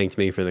 He thanked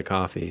me for the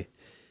coffee.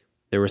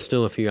 There were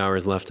still a few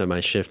hours left on my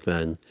shift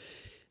then,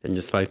 and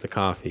despite the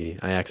coffee,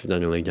 I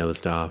accidentally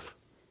dozed off.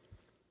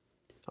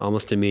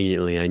 Almost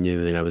immediately I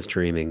knew that I was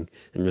dreaming,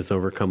 and was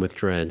overcome with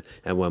dread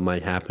at what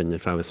might happen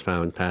if I was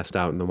found passed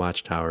out in the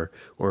watchtower,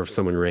 or if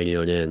someone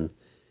radioed in.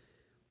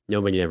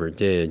 Nobody ever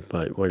did,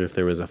 but what if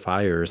there was a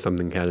fire or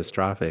something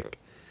catastrophic?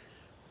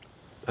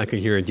 I could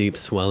hear a deep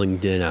swelling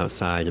din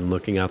outside, and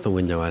looking out the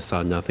window I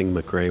saw nothing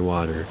but gray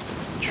water,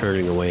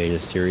 churning away in a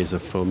series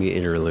of foamy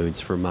interludes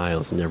for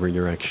miles in every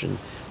direction,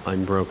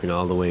 unbroken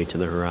all the way to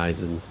the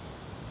horizon.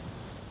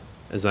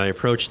 As I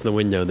approached the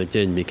window, the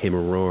din became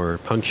a roar,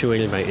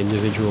 punctuated by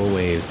individual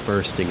waves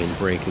bursting and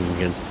breaking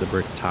against the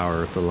brick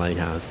tower of the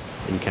lighthouse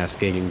and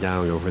cascading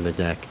down over the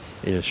deck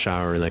in a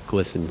shower that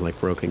glistened like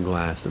broken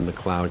glass in the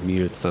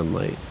cloud-muted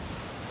sunlight.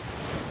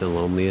 The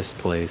loneliest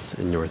place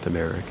in North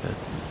America.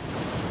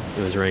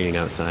 It was raining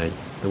outside,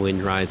 the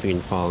wind rising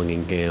and falling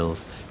in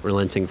gales,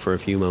 relenting for a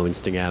few moments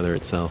to gather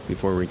itself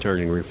before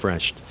returning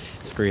refreshed,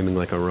 screaming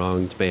like a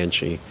wronged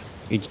banshee,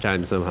 each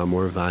time somehow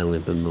more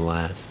violent than the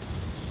last.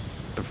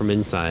 But from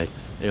inside,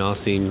 it all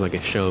seemed like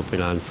a show put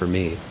on for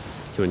me,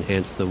 to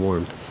enhance the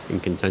warmth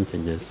and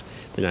contentedness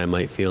that I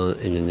might feel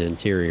in an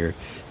interior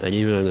that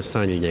even on a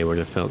sunny day would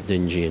have felt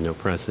dingy and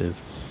oppressive.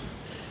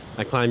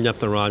 I climbed up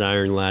the wrought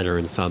iron ladder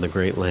and saw the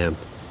great lamp,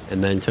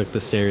 and then took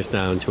the stairs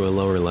down to a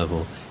lower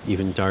level,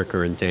 even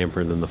darker and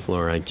damper than the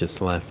floor I'd just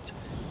left.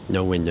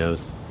 No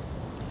windows.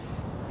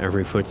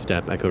 Every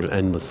footstep echoed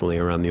endlessly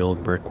around the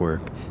old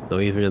brickwork, though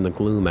even in the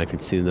gloom I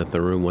could see that the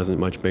room wasn't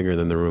much bigger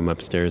than the room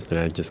upstairs that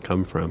I had just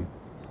come from.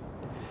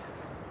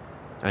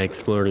 I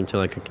explored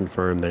until I could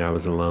confirm that I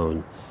was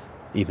alone,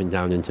 even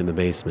down into the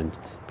basement,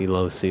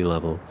 below sea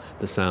level,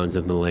 the sounds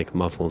of the lake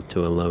muffled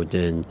to a low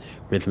din,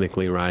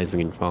 rhythmically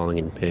rising and falling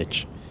in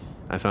pitch.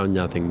 I found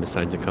nothing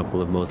besides a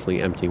couple of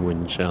mostly empty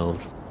wooden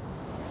shelves.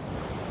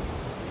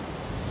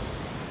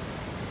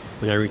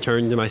 When I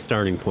returned to my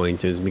starting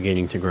point, it was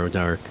beginning to grow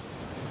dark.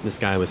 The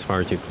sky was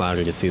far too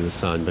cloudy to see the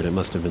sun, but it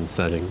must have been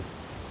setting.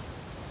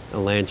 A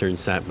lantern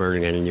sat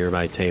burning at a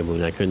nearby table,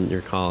 and I couldn't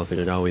recall if it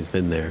had always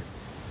been there.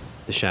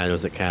 The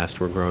shadows it cast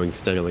were growing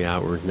steadily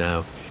outward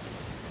now,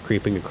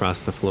 creeping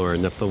across the floor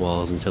and up the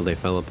walls until they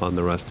fell upon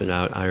the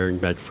rusted-out iron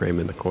bed frame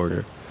in the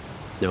corner.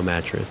 No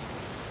mattress.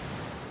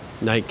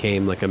 Night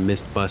came like a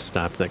mist bus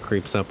stop that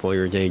creeps up while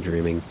you're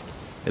daydreaming,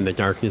 and the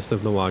darkness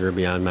of the water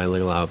beyond my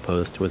little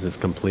outpost was as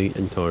complete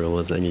and total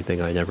as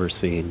anything I'd ever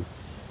seen.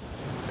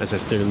 As I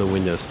stood in the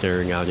window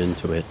staring out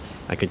into it,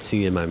 I could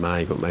see in my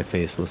mind what my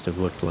face must have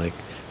looked like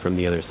from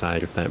the other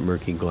side of that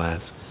murky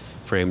glass,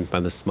 framed by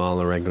the small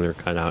irregular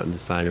cutout in the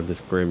side of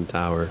this grim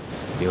tower,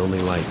 the only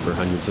light for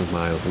hundreds of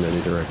miles in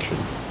any direction.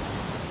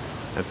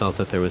 I felt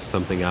that there was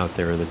something out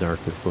there in the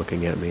darkness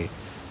looking at me,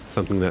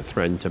 something that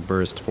threatened to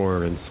burst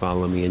forward and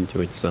swallow me into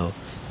itself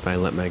if I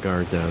let my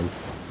guard down.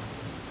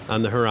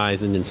 On the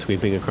horizon and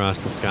sweeping across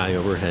the sky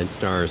overhead,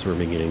 stars were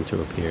beginning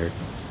to appear,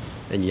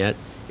 and yet,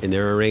 in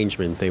their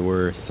arrangement, they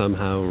were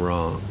somehow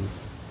wrong.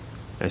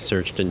 I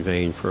searched in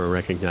vain for a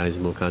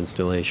recognizable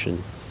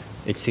constellation.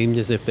 It seemed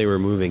as if they were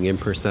moving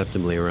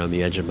imperceptibly around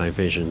the edge of my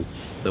vision,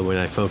 though when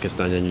I focused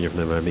on any of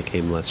them I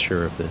became less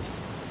sure of this.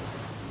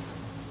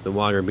 The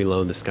water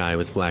below the sky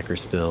was blacker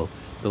still,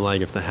 the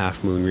light of the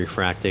half-moon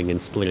refracting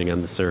and splitting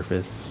on the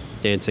surface,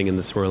 dancing in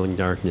the swirling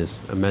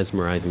darkness, a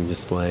mesmerizing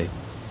display.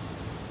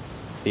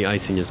 The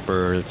iciness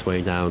burrowed its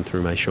way down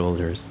through my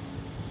shoulders.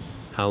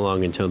 How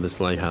long until this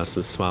lighthouse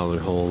was swallowed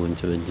whole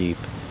into the deep,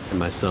 and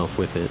myself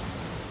with it?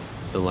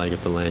 The light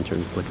of the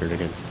lantern flickered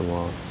against the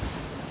wall.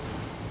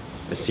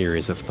 A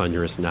series of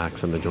thunderous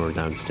knocks on the door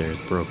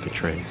downstairs broke the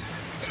trance,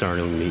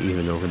 startling me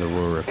even over the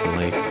roar of the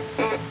lake.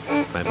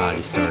 My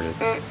body started,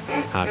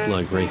 hot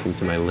blood racing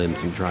to my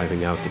limbs and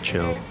driving out the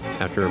chill.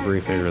 After a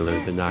brief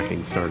interlude, the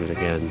knocking started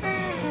again.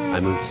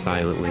 I moved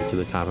silently to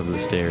the top of the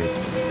stairs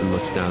and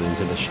looked down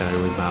into the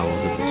shadowy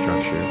bowels of the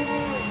structure.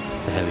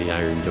 The heavy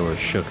iron door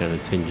shook on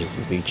its hinges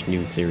with each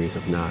new series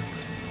of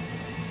knocks.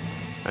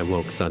 I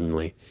woke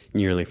suddenly,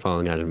 nearly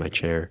falling out of my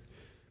chair.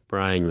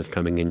 Brian was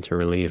coming in to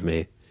relieve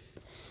me.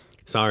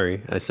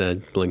 "Sorry," I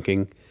said,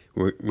 blinking.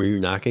 Were you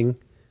knocking?"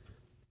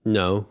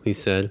 "No," he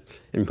said,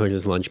 and put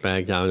his lunch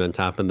bag down on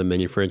top of the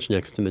mini fridge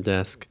next to the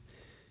desk.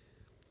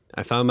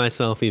 I found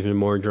myself even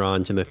more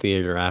drawn to the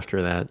theater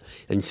after that,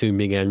 and soon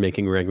began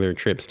making regular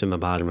trips to the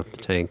bottom of the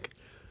tank.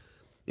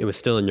 It was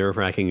still a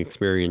nerve-wracking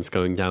experience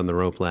going down the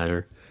rope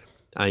ladder.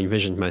 I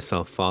envisioned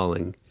myself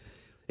falling.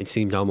 It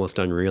seemed almost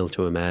unreal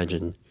to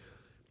imagine.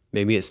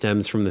 Maybe it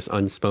stems from this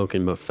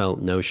unspoken but felt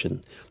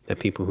notion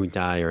that people who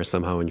die are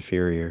somehow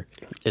inferior,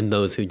 and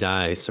those who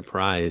die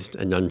surprised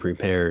and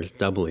unprepared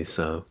doubly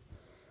so.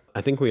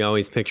 I think we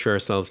always picture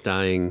ourselves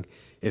dying,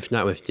 if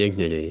not with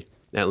dignity,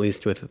 at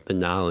least with the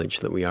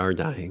knowledge that we are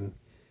dying.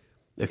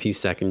 A few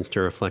seconds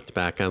to reflect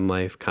back on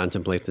life,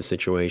 contemplate the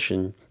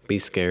situation, be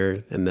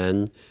scared, and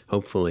then,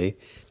 hopefully,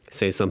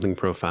 say something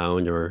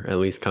profound or at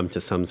least come to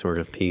some sort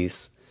of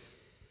peace.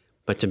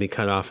 But to be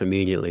cut off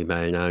immediately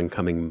by an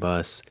oncoming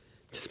bus,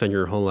 to spend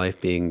your whole life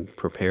being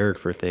prepared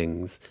for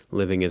things,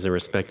 living as a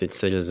respected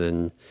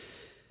citizen,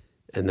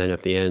 and then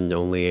at the end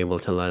only able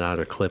to let out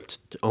a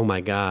clipped, "Oh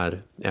my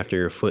God," after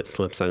your foot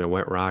slips on a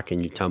wet rock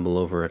and you tumble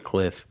over a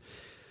cliff,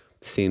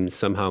 seems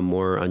somehow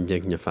more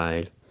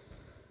undignified.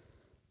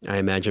 I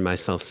imagine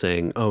myself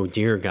saying, "Oh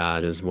dear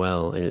God," as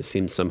well, and it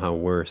seems somehow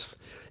worse.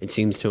 It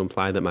seems to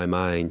imply that my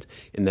mind,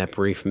 in that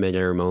brief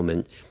mid-air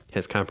moment,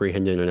 has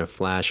comprehended in a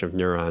flash of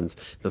neurons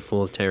the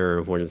full terror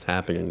of what is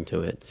happening to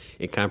it.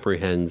 It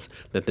comprehends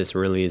that this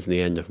really is the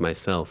end of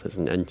myself as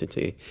an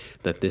entity,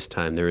 that this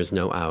time there is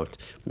no out,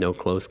 no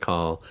close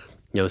call,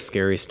 no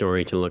scary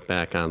story to look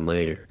back on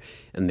later,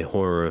 and the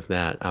horror of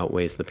that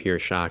outweighs the pure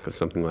shock of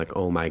something like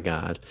 "oh my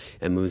God,"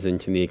 and moves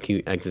into the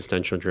acute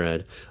existential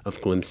dread of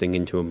glimpsing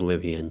into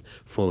oblivion,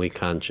 fully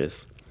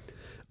conscious.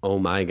 "Oh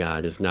my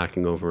God" is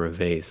knocking over a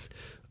vase.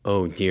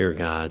 "Oh dear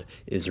God"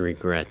 is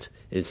regret,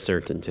 is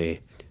certainty.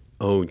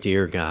 "Oh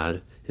dear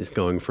God" is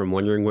going from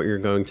wondering what you're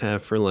going to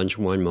have for lunch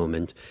one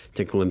moment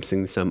to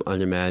glimpsing some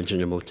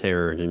unimaginable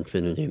terror in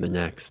infinity the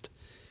next.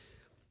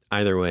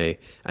 Either way,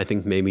 I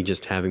think maybe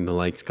just having the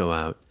lights go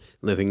out,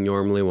 living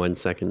normally one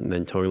second and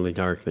then totally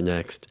dark the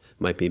next,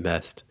 might be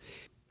best.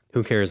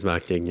 Who cares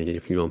about dignity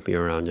if you won't be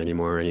around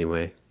anymore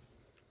anyway?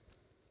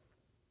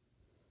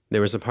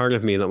 There was a part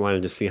of me that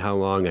wanted to see how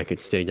long I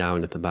could stay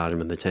down at the bottom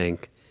of the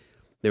tank.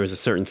 There was a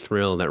certain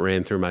thrill that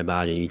ran through my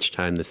body each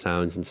time the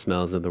sounds and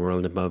smells of the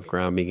world above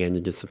ground began to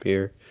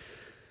disappear.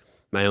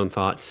 My own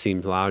thoughts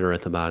seemed louder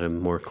at the bottom,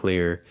 more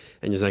clear,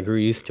 and as I grew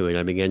used to it,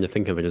 I began to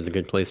think of it as a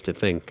good place to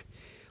think.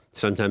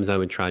 Sometimes I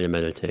would try to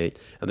meditate,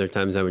 other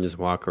times I would just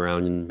walk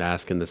around and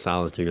bask in the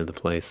solitude of the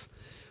place.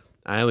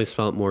 I always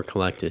felt more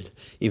collected,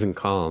 even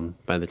calm,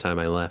 by the time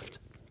I left.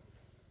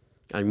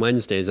 On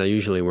Wednesdays, I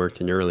usually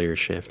worked an earlier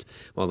shift,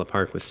 while the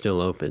park was still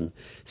open,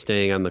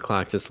 staying on the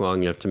clock just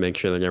long enough to make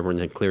sure that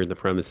everyone had cleared the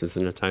premises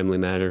in a timely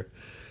manner.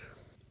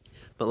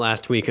 But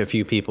last week, a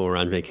few people were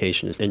on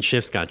vacation, and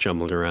shifts got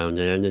jumbled around,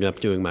 and ended up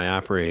doing my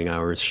operating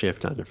hours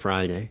shift on a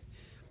Friday.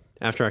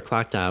 After I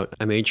clocked out,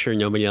 I made sure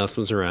nobody else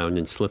was around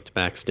and slipped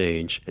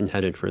backstage and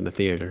headed for the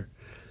theater.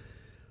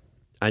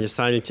 I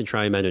decided to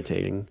try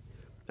meditating.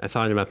 I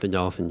thought about the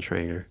dolphin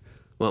trainer.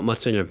 What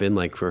must it have been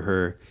like for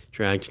her,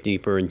 dragged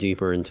deeper and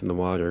deeper into the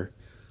water?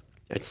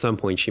 At some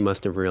point, she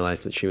must have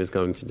realized that she was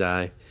going to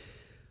die.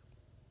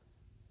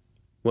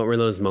 What were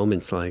those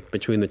moments like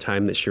between the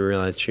time that she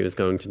realized she was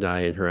going to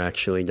die and her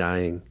actually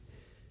dying?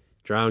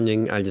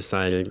 Drowning, I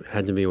decided,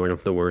 had to be one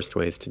of the worst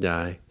ways to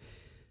die.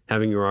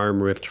 Having your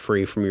arm ripped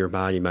free from your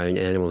body by an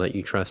animal that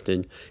you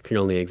trusted could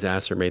only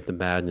exacerbate the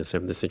badness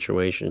of the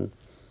situation.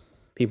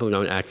 People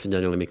don't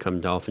accidentally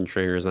become dolphin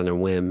trainers on a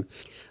whim.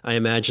 I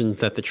imagined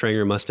that the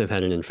trainer must have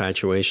had an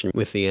infatuation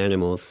with the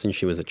animals since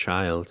she was a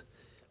child.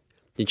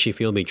 Did she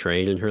feel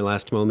betrayed in her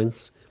last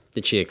moments?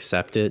 Did she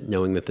accept it,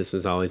 knowing that this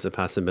was always a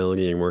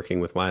possibility in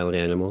working with wild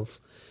animals?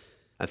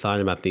 I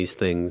thought about these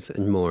things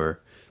and more,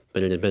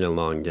 but it had been a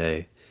long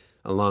day.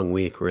 A long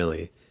week,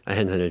 really. I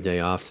hadn't had a day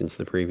off since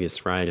the previous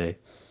Friday.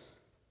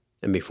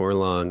 And before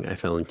long, I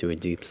fell into a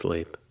deep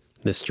sleep.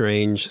 The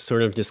strange,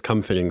 sort of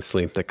discomforting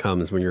sleep that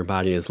comes when your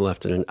body is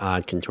left at an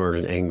odd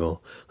contorted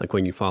angle, like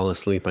when you fall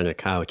asleep on a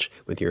couch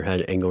with your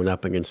head angled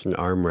up against an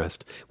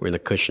armrest where the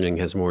cushioning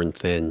has worn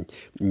thin,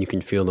 and you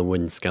can feel the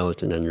wooden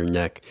skeleton on your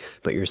neck,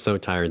 but you're so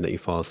tired that you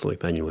fall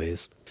asleep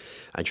anyways.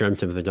 I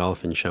dreamt of the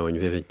dolphin show in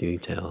vivid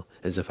detail,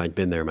 as if I'd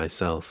been there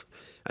myself.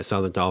 I saw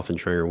the dolphin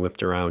trainer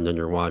whipped around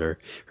underwater,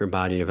 her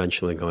body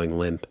eventually going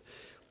limp.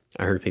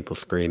 I heard people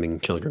screaming,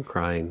 children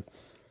crying.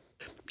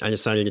 I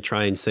decided to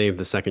try and save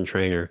the second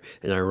trainer,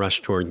 and I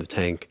rushed toward the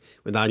tank.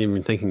 Without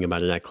even thinking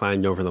about it, I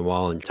climbed over the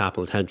wall and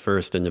toppled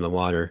headfirst into the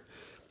water.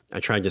 I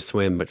tried to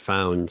swim, but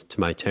found, to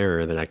my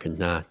terror, that I could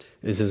not.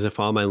 It was as if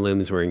all my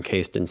limbs were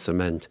encased in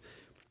cement.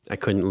 I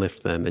couldn't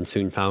lift them, and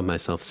soon found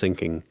myself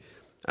sinking.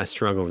 I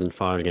struggled and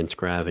fought against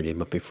gravity,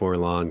 but before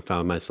long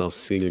found myself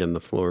seated on the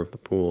floor of the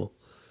pool.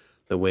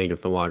 The weight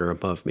of the water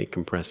above me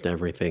compressed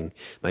everything.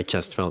 My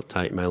chest felt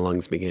tight, my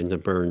lungs began to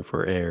burn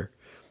for air.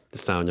 The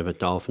sound of a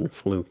dolphin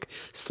fluke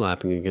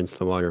slapping against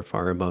the water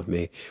far above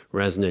me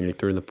resonated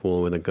through the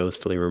pool with a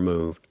ghostly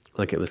remove,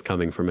 like it was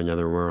coming from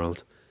another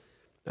world.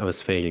 I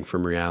was fading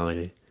from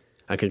reality.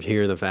 I could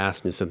hear the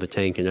vastness of the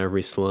tank in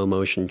every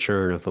slow-motion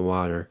churn of the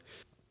water.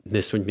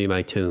 This would be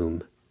my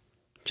tomb.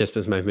 Just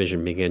as my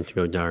vision began to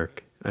go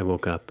dark, I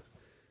woke up.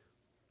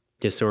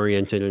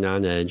 Disoriented and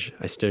on edge,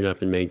 I stood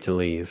up and made to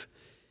leave.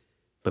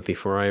 But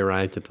before I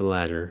arrived at the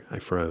ladder, I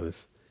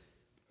froze.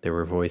 There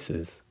were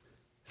voices,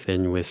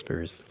 thin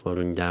whispers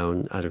floating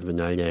down out of the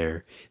night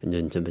air and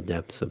into the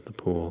depths of the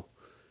pool.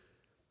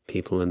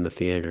 People in the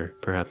theater,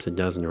 perhaps a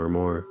dozen or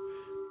more,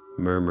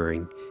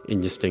 murmuring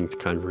indistinct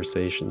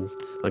conversations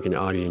like an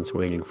audience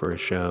waiting for a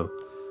show.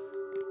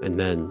 And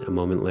then, a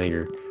moment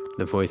later,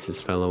 the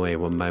voices fell away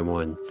one by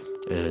one,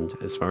 and,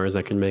 as far as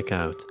I could make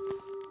out,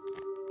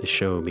 the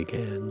show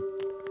began.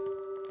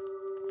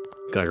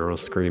 Guttural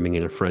screaming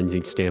and a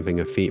frenzied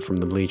stamping of feet from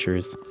the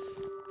bleachers.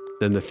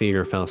 Then the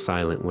theater fell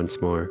silent once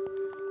more.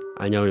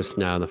 I noticed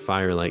now the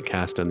firelight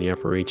cast on the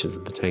upper reaches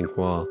of the tank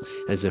wall,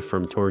 as if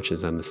from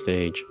torches on the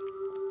stage.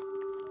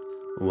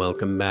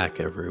 "Welcome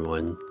back,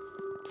 everyone,"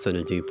 said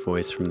a deep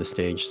voice from the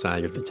stage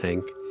side of the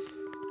tank.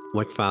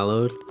 What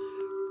followed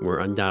were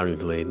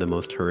undoubtedly the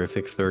most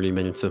horrific 30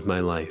 minutes of my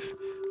life,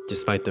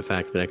 despite the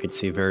fact that I could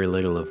see very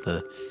little of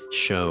the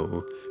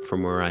show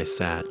from where I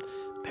sat,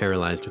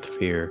 paralyzed with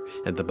fear,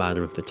 at the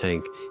bottom of the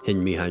tank,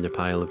 hidden behind a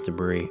pile of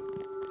debris.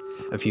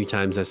 A few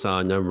times I saw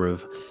a number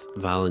of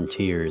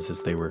volunteers,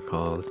 as they were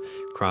called,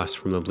 cross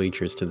from the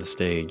bleachers to the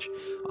stage,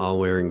 all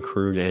wearing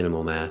crude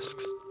animal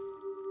masks.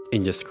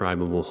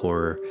 Indescribable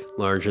horror,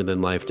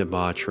 larger-than-life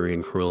debauchery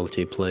and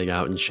cruelty played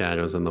out in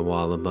shadows on the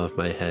wall above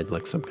my head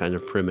like some kind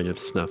of primitive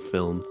snuff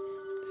film.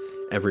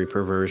 Every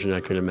perversion I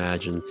could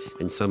imagine,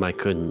 and some I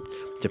couldn't.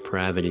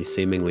 Depravity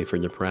seemingly for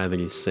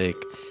depravity's sake,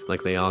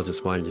 like they all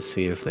just wanted to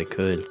see if they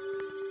could.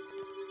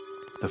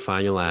 The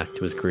final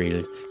act was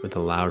greeted with a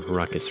loud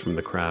ruckus from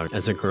the crowd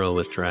as a girl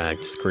was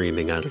dragged,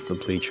 screaming, out of the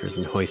bleachers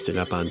and hoisted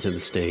up onto the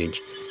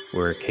stage,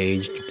 where a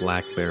caged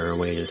black bear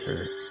awaited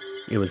her.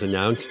 It was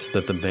announced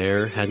that the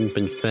bear hadn't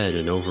been fed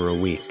in over a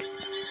week,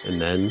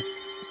 and then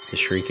the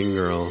shrieking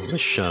girl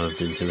was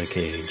shoved into the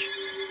cage.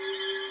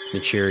 The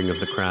cheering of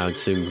the crowd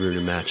soon grew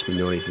to match the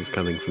noises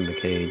coming from the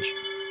cage.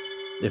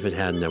 If it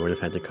hadn't, I would have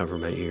had to cover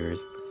my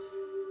ears.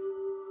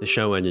 The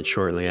show ended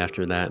shortly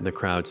after that, and the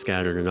crowd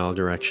scattered in all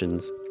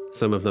directions.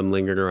 Some of them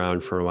lingered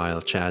around for a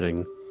while,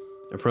 chatting.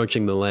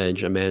 Approaching the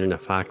ledge, a man in a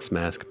fox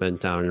mask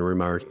bent down and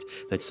remarked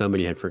that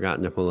somebody had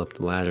forgotten to pull up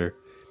the ladder.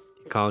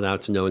 He called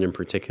out to no one in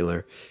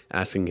particular,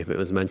 asking if it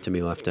was meant to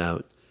be left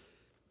out.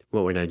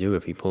 What would I do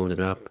if he pulled it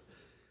up?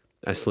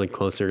 I slid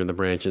closer to the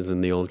branches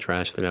and the old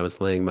trash that I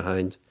was laying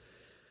behind.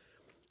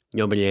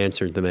 Nobody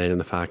answered the man in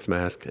the fox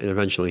mask, and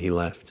eventually he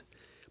left.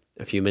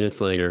 A few minutes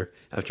later,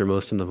 after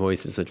most of the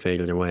voices had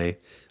faded away,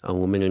 a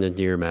woman in a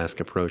deer mask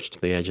approached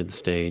the edge of the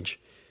stage.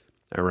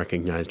 I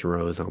recognized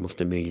Rose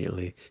almost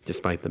immediately,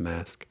 despite the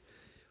mask.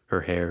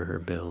 Her hair, her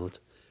build.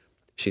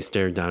 She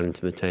stared down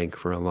into the tank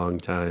for a long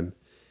time.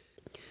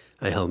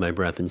 I held my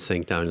breath and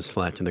sank down as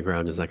flat to the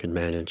ground as I could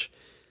manage.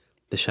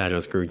 The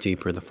shadows grew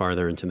deeper the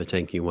farther into the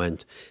tank you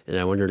went, and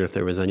I wondered if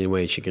there was any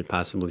way she could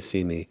possibly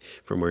see me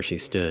from where she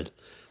stood.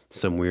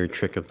 Some weird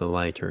trick of the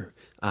light or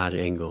odd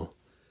angle.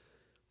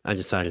 I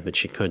decided that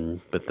she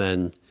couldn't, but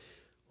then,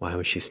 why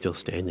was she still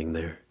standing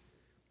there?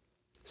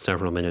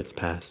 Several minutes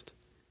passed.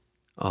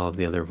 All of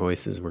the other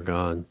voices were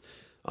gone,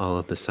 all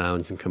of the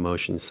sounds and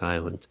commotion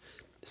silent,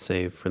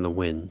 save for the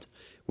wind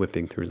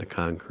whipping through the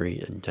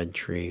concrete and dead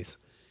trees.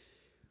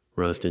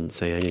 Rose didn't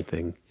say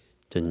anything,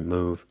 didn't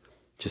move,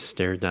 just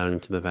stared down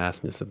into the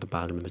vastness at the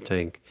bottom of the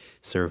tank,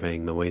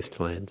 surveying the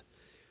wasteland.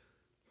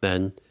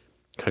 Then,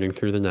 cutting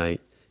through the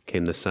night,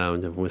 came the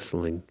sound of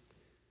whistling.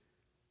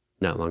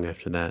 Not long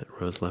after that,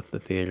 Rose left the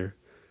theater.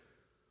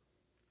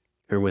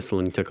 Her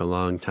whistling took a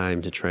long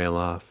time to trail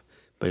off,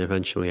 but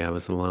eventually I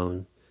was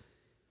alone.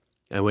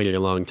 I waited a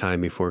long time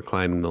before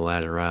climbing the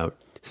ladder out,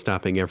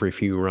 stopping every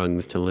few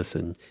rungs to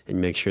listen and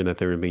make sure that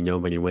there would be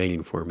nobody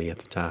waiting for me at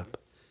the top.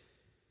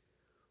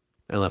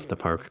 I left the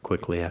park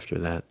quickly after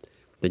that.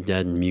 The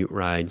dead and mute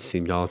rides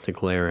seemed all to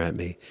glare at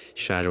me.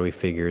 Shadowy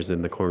figures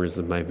in the corners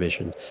of my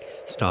vision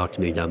stalked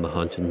me down the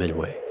haunted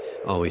midway,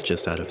 always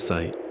just out of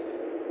sight.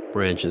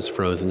 Branches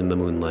frozen in the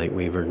moonlight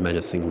wavered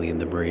menacingly in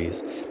the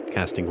breeze,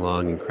 casting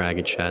long and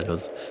cragged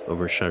shadows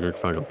over shuttered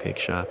funnel cake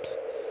shops.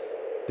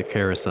 The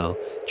carousel,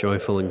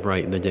 joyful and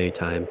bright in the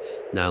daytime,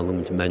 now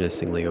loomed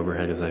menacingly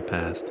overhead as I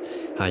passed,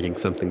 hiding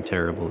something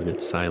terrible in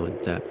its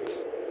silent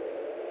depths.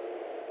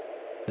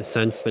 The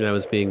sense that I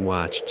was being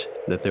watched,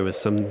 that there was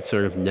some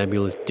sort of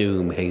nebulous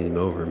doom hanging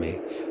over me,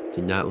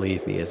 did not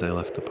leave me as I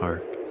left the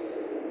park.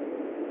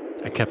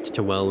 I kept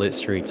to well-lit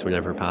streets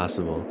whenever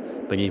possible,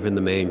 but even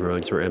the main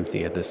roads were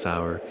empty at this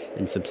hour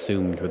and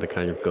subsumed with a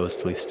kind of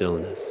ghostly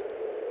stillness.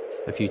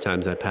 A few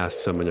times I passed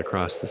someone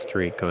across the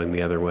street going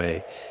the other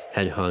way,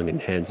 head hung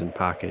and hands in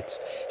pockets,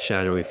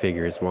 shadowy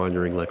figures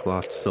wandering like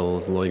lost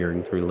souls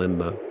loitering through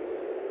limbo.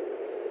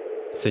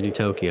 City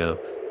Tokyo,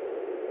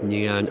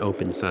 neon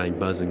open sign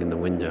buzzing in the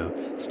window,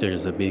 stood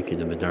as a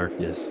beacon in the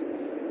darkness.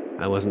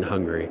 I wasn't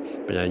hungry,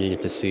 but I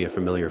needed to see a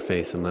familiar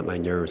face and let my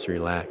nerves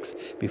relax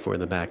before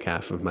the back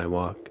half of my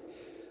walk.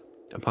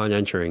 Upon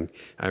entering,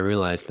 I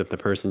realized that the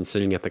person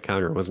sitting at the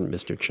counter wasn't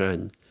Mr.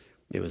 Chen.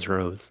 It was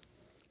Rose.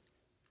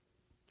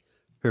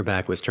 Her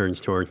back was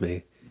turned toward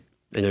me,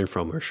 an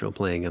infomercial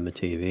playing on the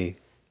TV.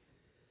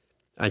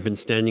 I'd been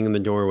standing in the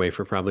doorway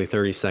for probably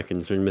 30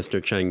 seconds when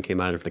Mr. Chen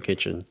came out of the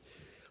kitchen.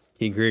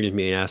 He greeted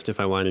me and asked if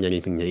I wanted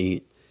anything to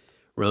eat.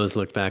 Rose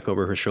looked back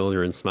over her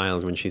shoulder and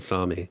smiled when she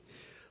saw me.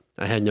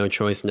 I had no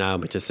choice now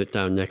but to sit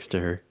down next to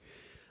her.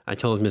 I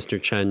told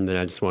Mr. Chen that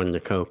I just wanted a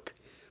Coke.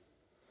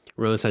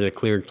 Rose had a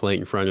cleared plate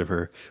in front of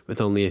her,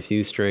 with only a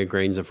few stray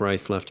grains of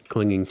rice left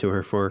clinging to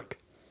her fork.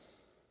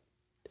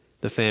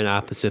 The fan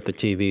opposite the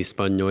TV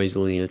spun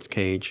noisily in its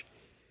cage.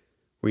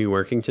 "Were you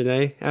working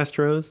today?" asked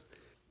Rose.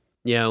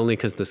 "Yeah, only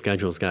 'cause the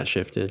schedules got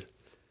shifted."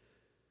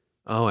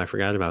 "Oh, I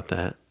forgot about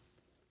that."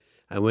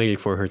 I waited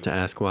for her to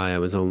ask why I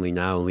was only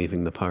now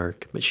leaving the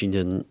park, but she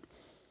didn't.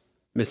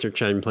 Mr.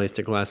 Chen placed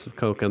a glass of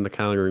Coke on the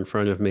counter in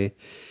front of me.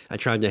 I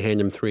tried to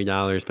hand him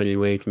 $3, but he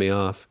waved me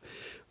off.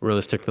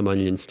 Rose took the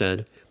money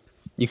instead.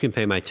 "You can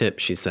pay my tip,"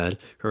 she said,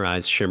 her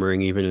eyes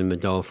shimmering even in the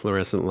dull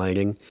fluorescent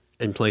lighting,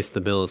 and placed the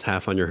bills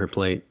half under her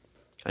plate.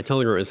 I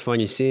told her it was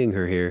funny seeing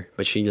her here,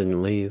 but she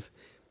didn't leave.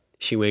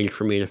 She waited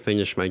for me to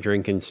finish my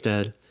drink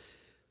instead.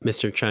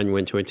 Mr. Chen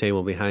went to a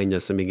table behind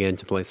us and began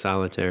to play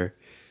solitaire.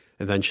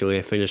 Eventually,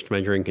 I finished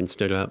my drink and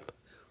stood up.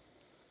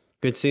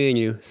 "Good seeing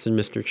you," said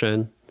Mr.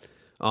 Chen.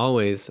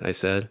 "Always," I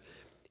said.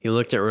 He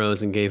looked at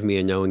Rose and gave me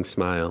a knowing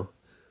smile.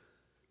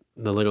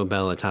 The little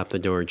bell atop the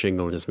door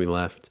jingled as we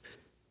left.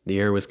 The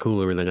air was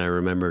cooler than I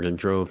remembered and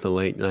drove the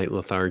late-night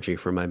lethargy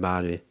from my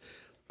body.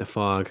 The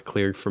fog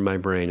cleared from my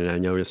brain and I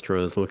noticed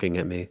Rose looking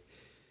at me.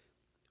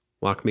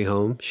 "Walk me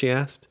home?" she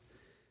asked.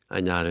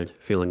 I nodded,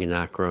 feeling a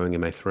knot growing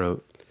in my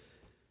throat.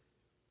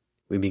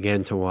 We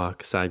began to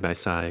walk side by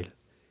side.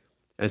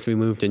 As we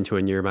moved into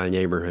a nearby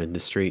neighborhood, the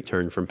street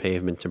turned from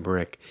pavement to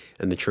brick,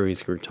 and the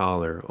trees grew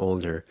taller,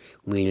 older,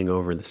 leaning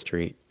over the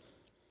street.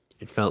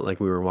 It felt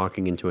like we were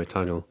walking into a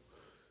tunnel.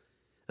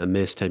 A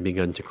mist had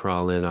begun to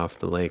crawl in off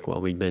the lake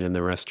while we'd been in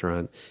the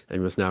restaurant,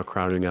 and was now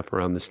crowding up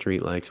around the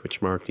streetlights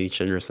which marked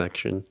each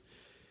intersection.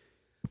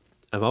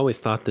 "I've always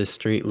thought this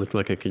street looked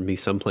like it could be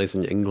someplace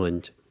in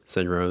England,"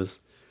 said Rose.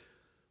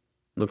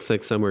 "Looks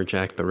like somewhere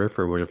Jack the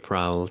Ripper would have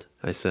prowled,"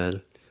 I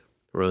said.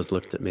 Rose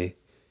looked at me.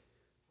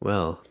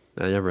 "Well,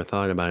 I never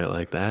thought about it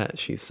like that,"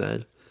 she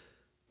said.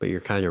 "But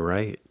you're kind of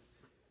right."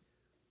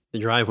 The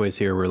driveways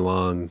here were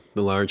long.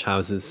 The large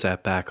houses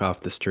sat back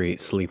off the street,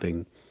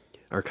 sleeping.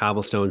 Our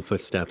cobblestone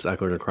footsteps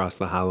echoed across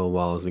the hollow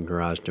walls and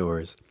garage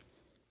doors.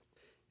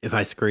 If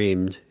I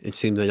screamed, it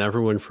seemed that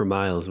everyone for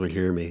miles would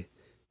hear me.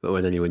 But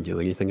would anyone do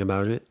anything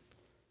about it?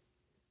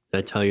 "Did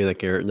I tell you that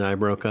Garrett and I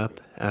broke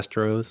up?" asked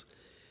Rose.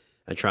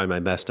 I tried my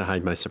best to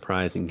hide my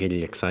surprise and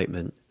giddy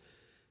excitement.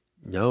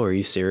 "No, are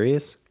you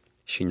serious?"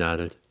 She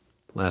nodded.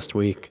 "Last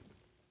week."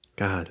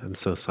 "God, I'm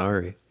so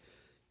sorry."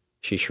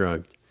 She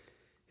shrugged.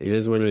 "It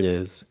is what it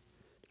is."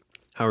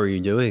 "How are you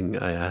doing?"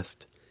 I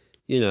asked.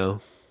 "You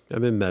know,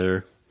 I've been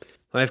better.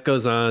 Life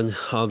goes on,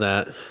 all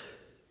that." "Do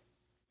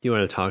you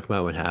want to talk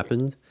about what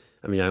happened?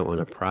 I mean, I don't want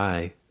to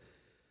pry."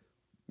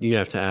 "You'd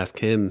have to ask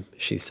him,"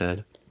 she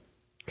said.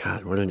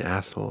 "God, what an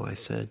asshole," I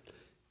said.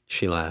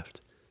 She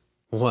laughed.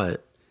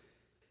 "What?"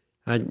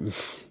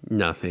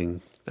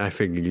 Nothing. I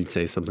figured you'd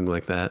say something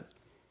like that."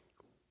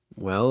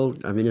 "Well,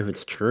 I mean, if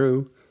it's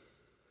true."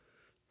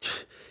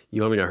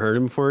 "You want me to hurt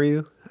him for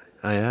you?"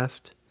 I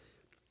asked.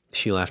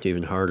 She laughed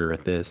even harder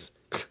at this.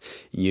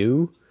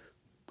 "You?"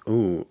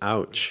 "Ooh,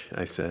 ouch,"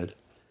 I said.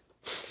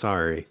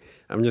 "Sorry,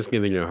 I'm just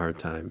giving you a hard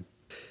time."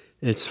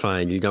 "It's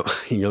fine, you don't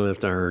have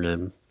to hurt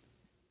him."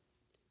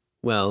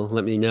 "Well,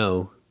 let me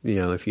know,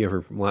 if you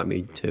ever want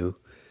me to."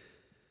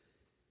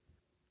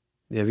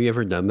 "Have you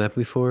ever done that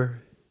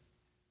before?"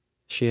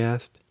 she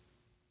asked.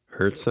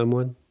 "Hurt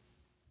someone?"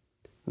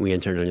 We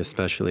entered an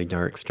especially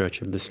dark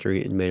stretch of the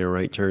street and made a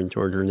right turn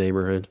toward her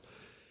neighborhood.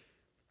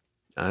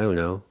 "I don't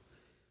know.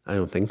 I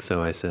don't think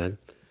so," I said.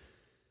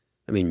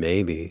 "I mean,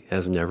 maybe.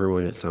 Hasn't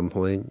everyone at some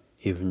point,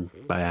 even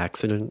by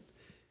accident?"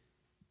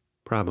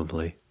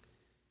 "Probably."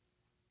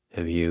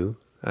 "Have you?"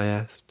 I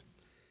asked.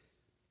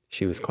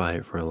 She was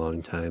quiet for a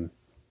long time.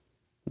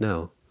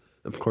 "No,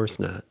 of course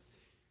not."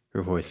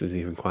 Her voice was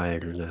even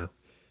quieter now.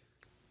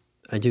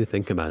 "I do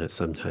think about it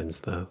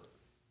sometimes, though."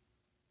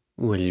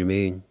 "What do you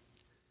mean?"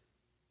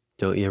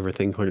 "Don't you ever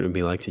think what it would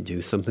be like to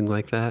do something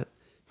like that?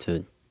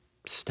 To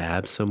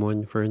stab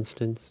someone, for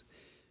instance?"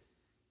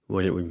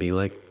 what it would be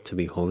like to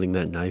be holding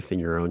that knife in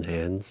your own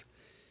hands?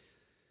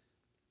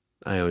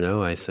 I don't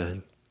know, I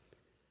said.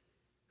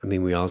 I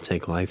mean, we all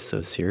take life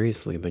so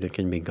seriously, but it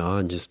can be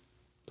gone just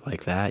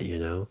like that, you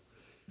know?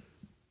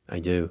 I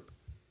do.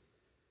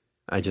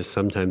 I just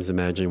sometimes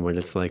imagine what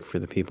it's like for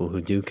the people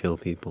who do kill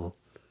people.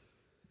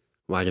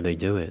 Why do they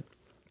do it?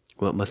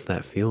 What must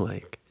that feel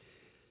like?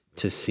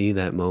 To see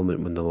that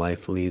moment when the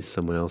life leaves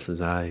someone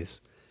else's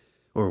eyes.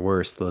 Or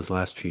worse, those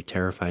last few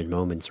terrified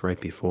moments right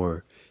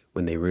before,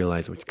 when they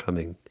realize what's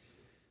coming.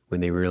 When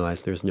they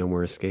realize there's no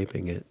more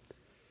escaping it.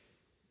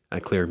 I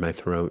cleared my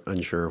throat,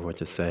 unsure of what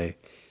to say.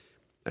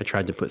 I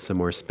tried to put some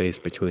more space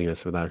between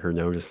us without her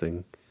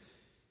noticing.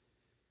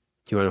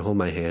 "Do you want to hold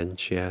my hand?"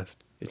 she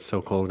asked. "It's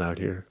so cold out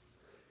here."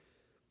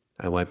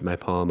 I wiped my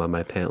palm on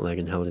my pant leg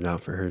and held it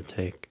out for her to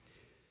take.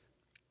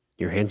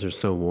 "Your hands are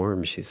so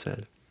warm," she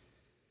said.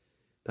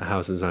 The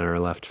houses on our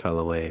left fell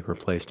away,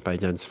 replaced by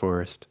dense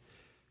forest.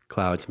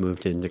 Clouds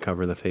moved in to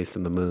cover the face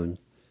of the moon.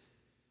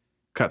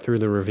 "Cut through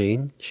the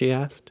ravine?" she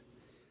asked.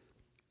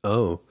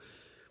 Oh.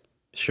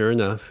 Sure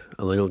enough,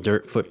 a little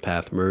dirt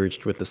footpath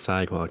merged with the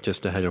sidewalk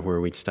just ahead of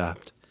where we'd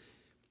stopped.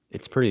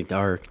 "It's pretty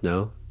dark,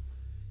 no?"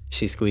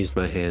 She squeezed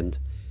my hand.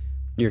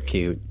 "You're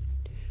cute.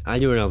 I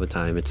do it all the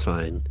time, it's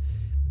fine.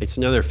 It's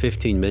another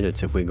 15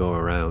 minutes if we go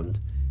around."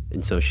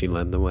 And so she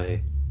led the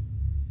way.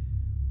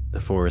 The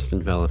forest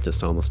enveloped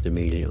us almost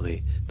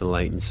immediately, the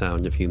light and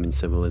sound of human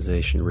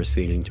civilization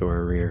receding to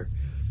our rear.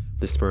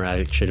 The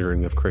sporadic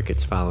chittering of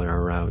crickets followed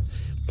our route,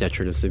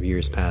 detritus of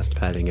years past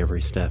padding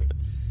every step.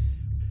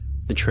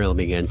 The trail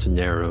began to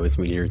narrow as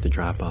we neared the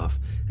drop-off,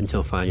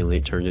 until finally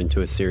it turned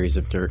into a series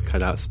of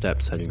dirt-cut-out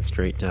steps heading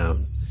straight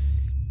down.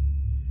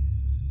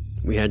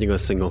 We had to go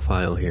single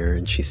file here,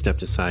 and she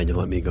stepped aside to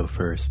let me go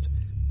first.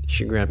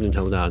 She grabbed and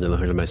held on to the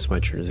hood of my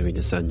sweatshirt as we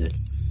descended.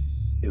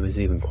 It was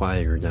even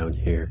quieter down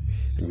here,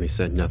 and we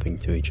said nothing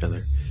to each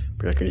other,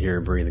 but I could hear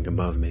her breathing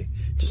above me,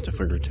 just a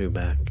foot or two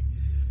back.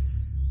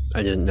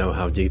 I didn't know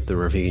how deep the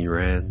ravine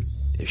ran.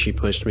 If she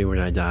pushed me, would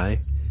I die?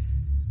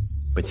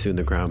 But soon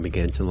the ground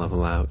began to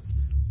level out.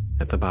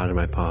 At the bottom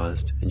I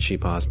paused, and she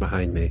paused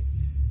behind me.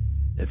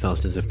 It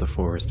felt as if the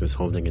forest was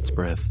holding its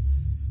breath.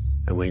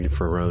 I waited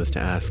for Rose to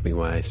ask me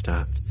why I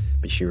stopped,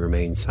 but she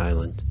remained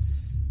silent.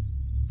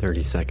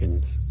 30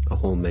 seconds, a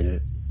whole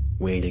minute,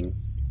 waiting.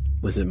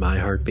 Was it my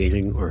heart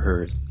beating or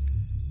hers?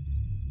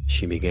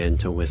 She began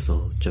to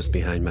whistle just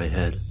behind my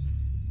head,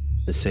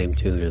 the same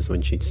tune as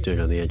when she'd stood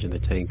on the edge of the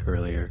tank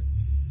earlier.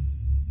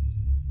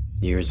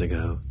 Years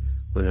ago,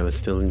 when I was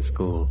still in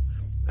school,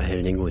 I had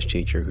an English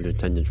teacher who'd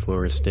attended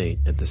Florida State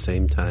at the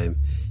same time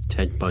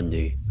Ted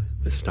Bundy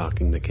was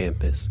stalking the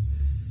campus.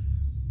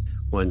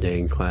 One day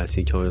in class,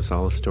 he told us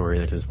all a story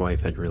that his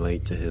wife had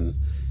relayed to him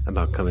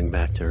about coming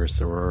back to her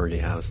sorority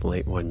house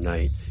late one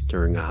night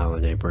during a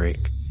holiday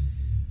break.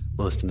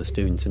 Most of the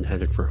students had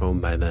headed for home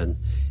by then,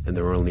 and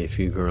there were only a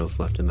few girls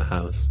left in the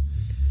house.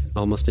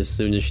 Almost as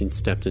soon as she'd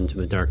stepped into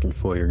the darkened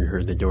foyer and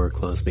heard the door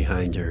close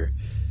behind her,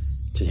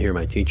 to hear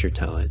my teacher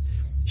tell it,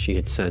 she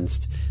had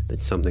sensed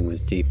that something was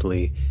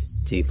deeply,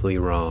 deeply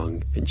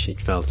wrong, and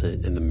she'd felt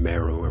it in the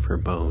marrow of her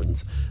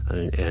bones on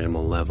an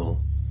animal level.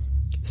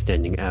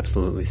 Standing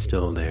absolutely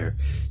still there,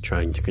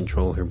 trying to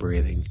control her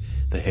breathing,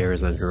 the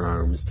hairs on her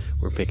arms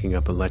were picking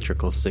up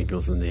electrical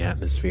signals in the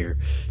atmosphere,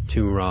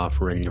 too raw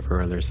for any of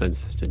her other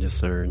senses to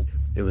discern.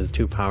 It was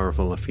too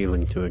powerful a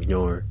feeling to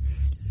ignore.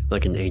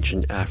 Like an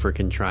ancient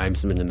African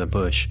tribesman in the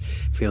bush,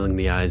 feeling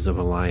the eyes of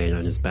a lion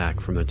on his back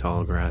from the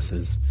tall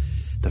grasses.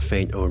 The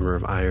faint odor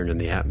of iron in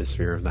the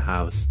atmosphere of the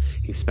house,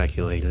 he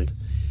speculated.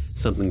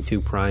 Something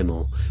too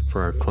primal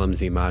for our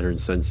clumsy modern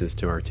senses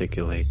to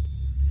articulate.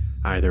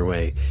 Either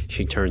way,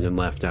 she turned and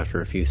left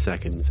after a few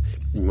seconds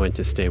and went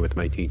to stay with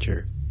my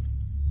teacher.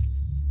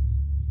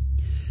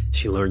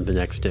 She learned the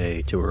next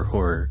day, to her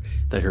horror,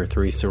 that her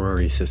 3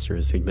 sorority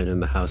sisters who'd been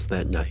in the house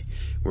that night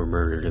were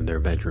murdered in their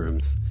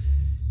bedrooms.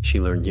 She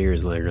learned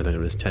years later that it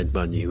was Ted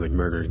Bundy who had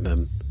murdered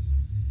them.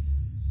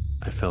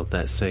 I felt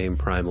that same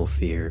primal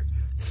fear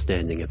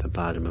standing at the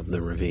bottom of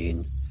the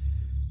ravine.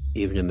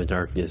 Even in the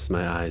darkness,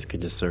 my eyes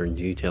could discern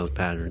detailed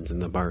patterns in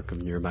the bark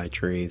of nearby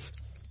trees.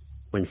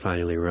 When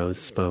finally Rose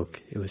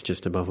spoke, it was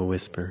just above a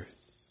whisper.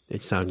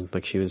 It sounded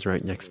like she was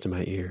right next to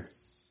my ear.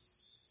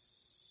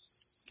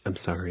 "I'm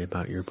sorry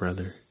about your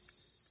brother."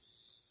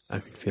 I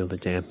could feel the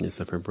dampness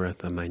of her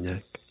breath on my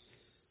neck.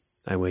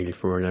 I waited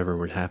for whatever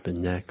would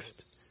happen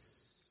next.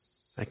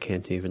 "I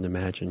can't even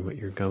imagine what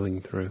you're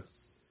going through."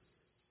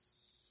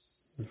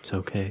 "It's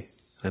okay,"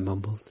 I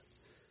mumbled.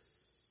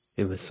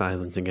 It was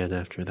silent again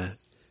after that.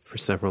 For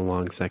several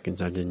long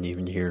seconds I didn't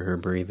even hear her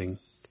breathing.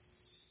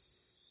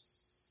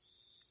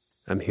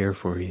 "I'm here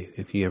for you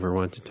if you ever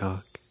want to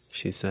talk,"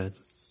 she said.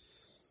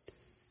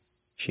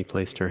 She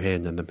placed her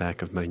hand on the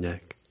back of my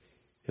neck.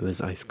 It was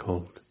ice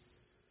cold.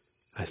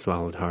 I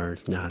swallowed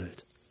hard,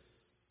 nodded.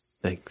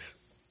 "Thanks."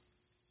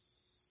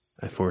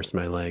 I forced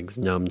my legs,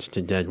 numbed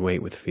to dead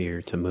weight with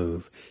fear, to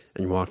move,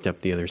 and walked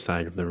up the other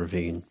side of the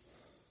ravine.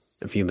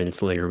 A few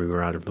minutes later we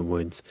were out of the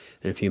woods,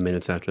 and a few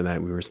minutes after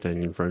that we were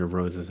standing in front of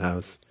Rose's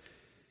house.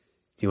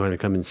 "Do you want to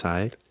come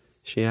inside?"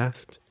 she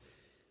asked.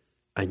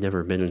 I'd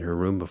never been in her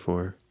room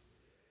before.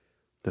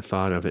 The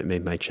thought of it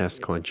made my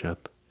chest clench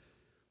up.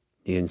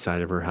 The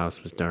inside of her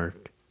house was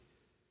dark.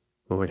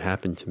 What would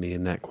happen to me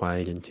in that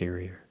quiet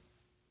interior?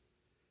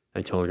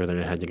 I told her that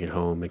I had to get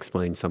home,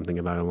 explained something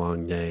about a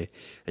long day,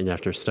 and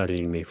after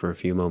studying me for a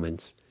few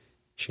moments,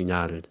 she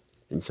nodded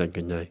and said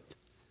goodnight.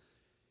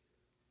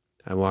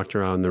 I walked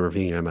around the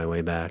ravine on my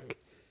way back.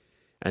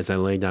 As I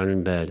lay down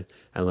in bed,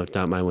 I looked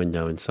out my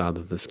window and saw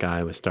that the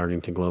sky was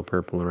starting to glow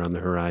purple around the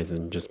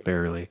horizon, just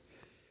barely.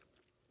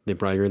 The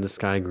brighter the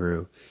sky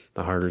grew,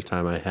 the harder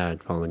time I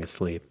had falling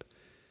asleep.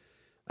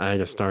 I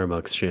had a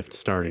Starbucks shift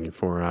starting in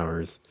 4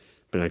 hours,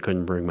 but I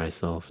couldn't bring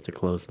myself to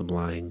close the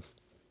blinds.